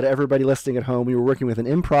to everybody listening at home, we were working with an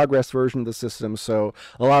in-progress version of the system, so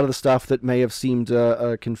a lot of the stuff that may have seemed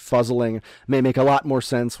confuzzling may make a lot more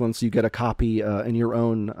sense once you get a copy in your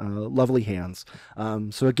own lovely hands.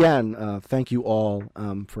 So again, thank you all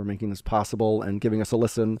for making this possible and giving us a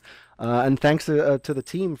listen. And thanks to the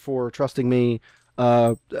team for trusting me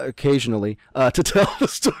occasionally to tell the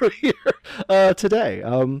story here today.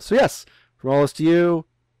 So yes, from all of us to you,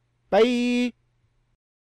 bye!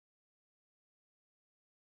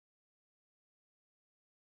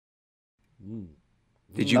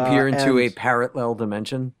 Did you peer into a parallel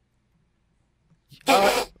dimension?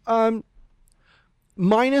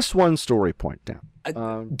 Minus one story point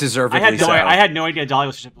down. Deservedly so. I had no idea Dolly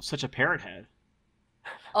was such a parrot head.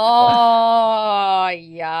 Oh,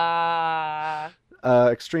 yeah.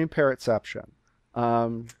 Extreme parrotception.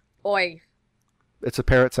 Oi. It's a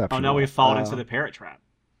parrotception. Oh, now we've fallen into the parrot trap.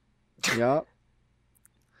 Yeah.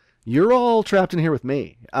 You're all trapped in here with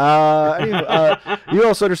me. Anyway, you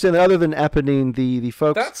also understand that other than Eponine, the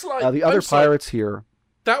folks, That's like, the other pirates here.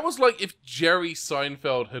 That was like if Jerry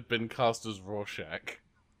Seinfeld had been cast as Rorschach.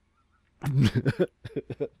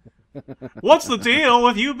 What's the deal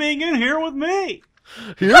with you being in here with me?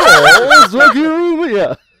 Yeah.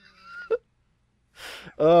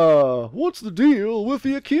 What's the deal with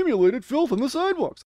the accumulated filth in the sidewalks?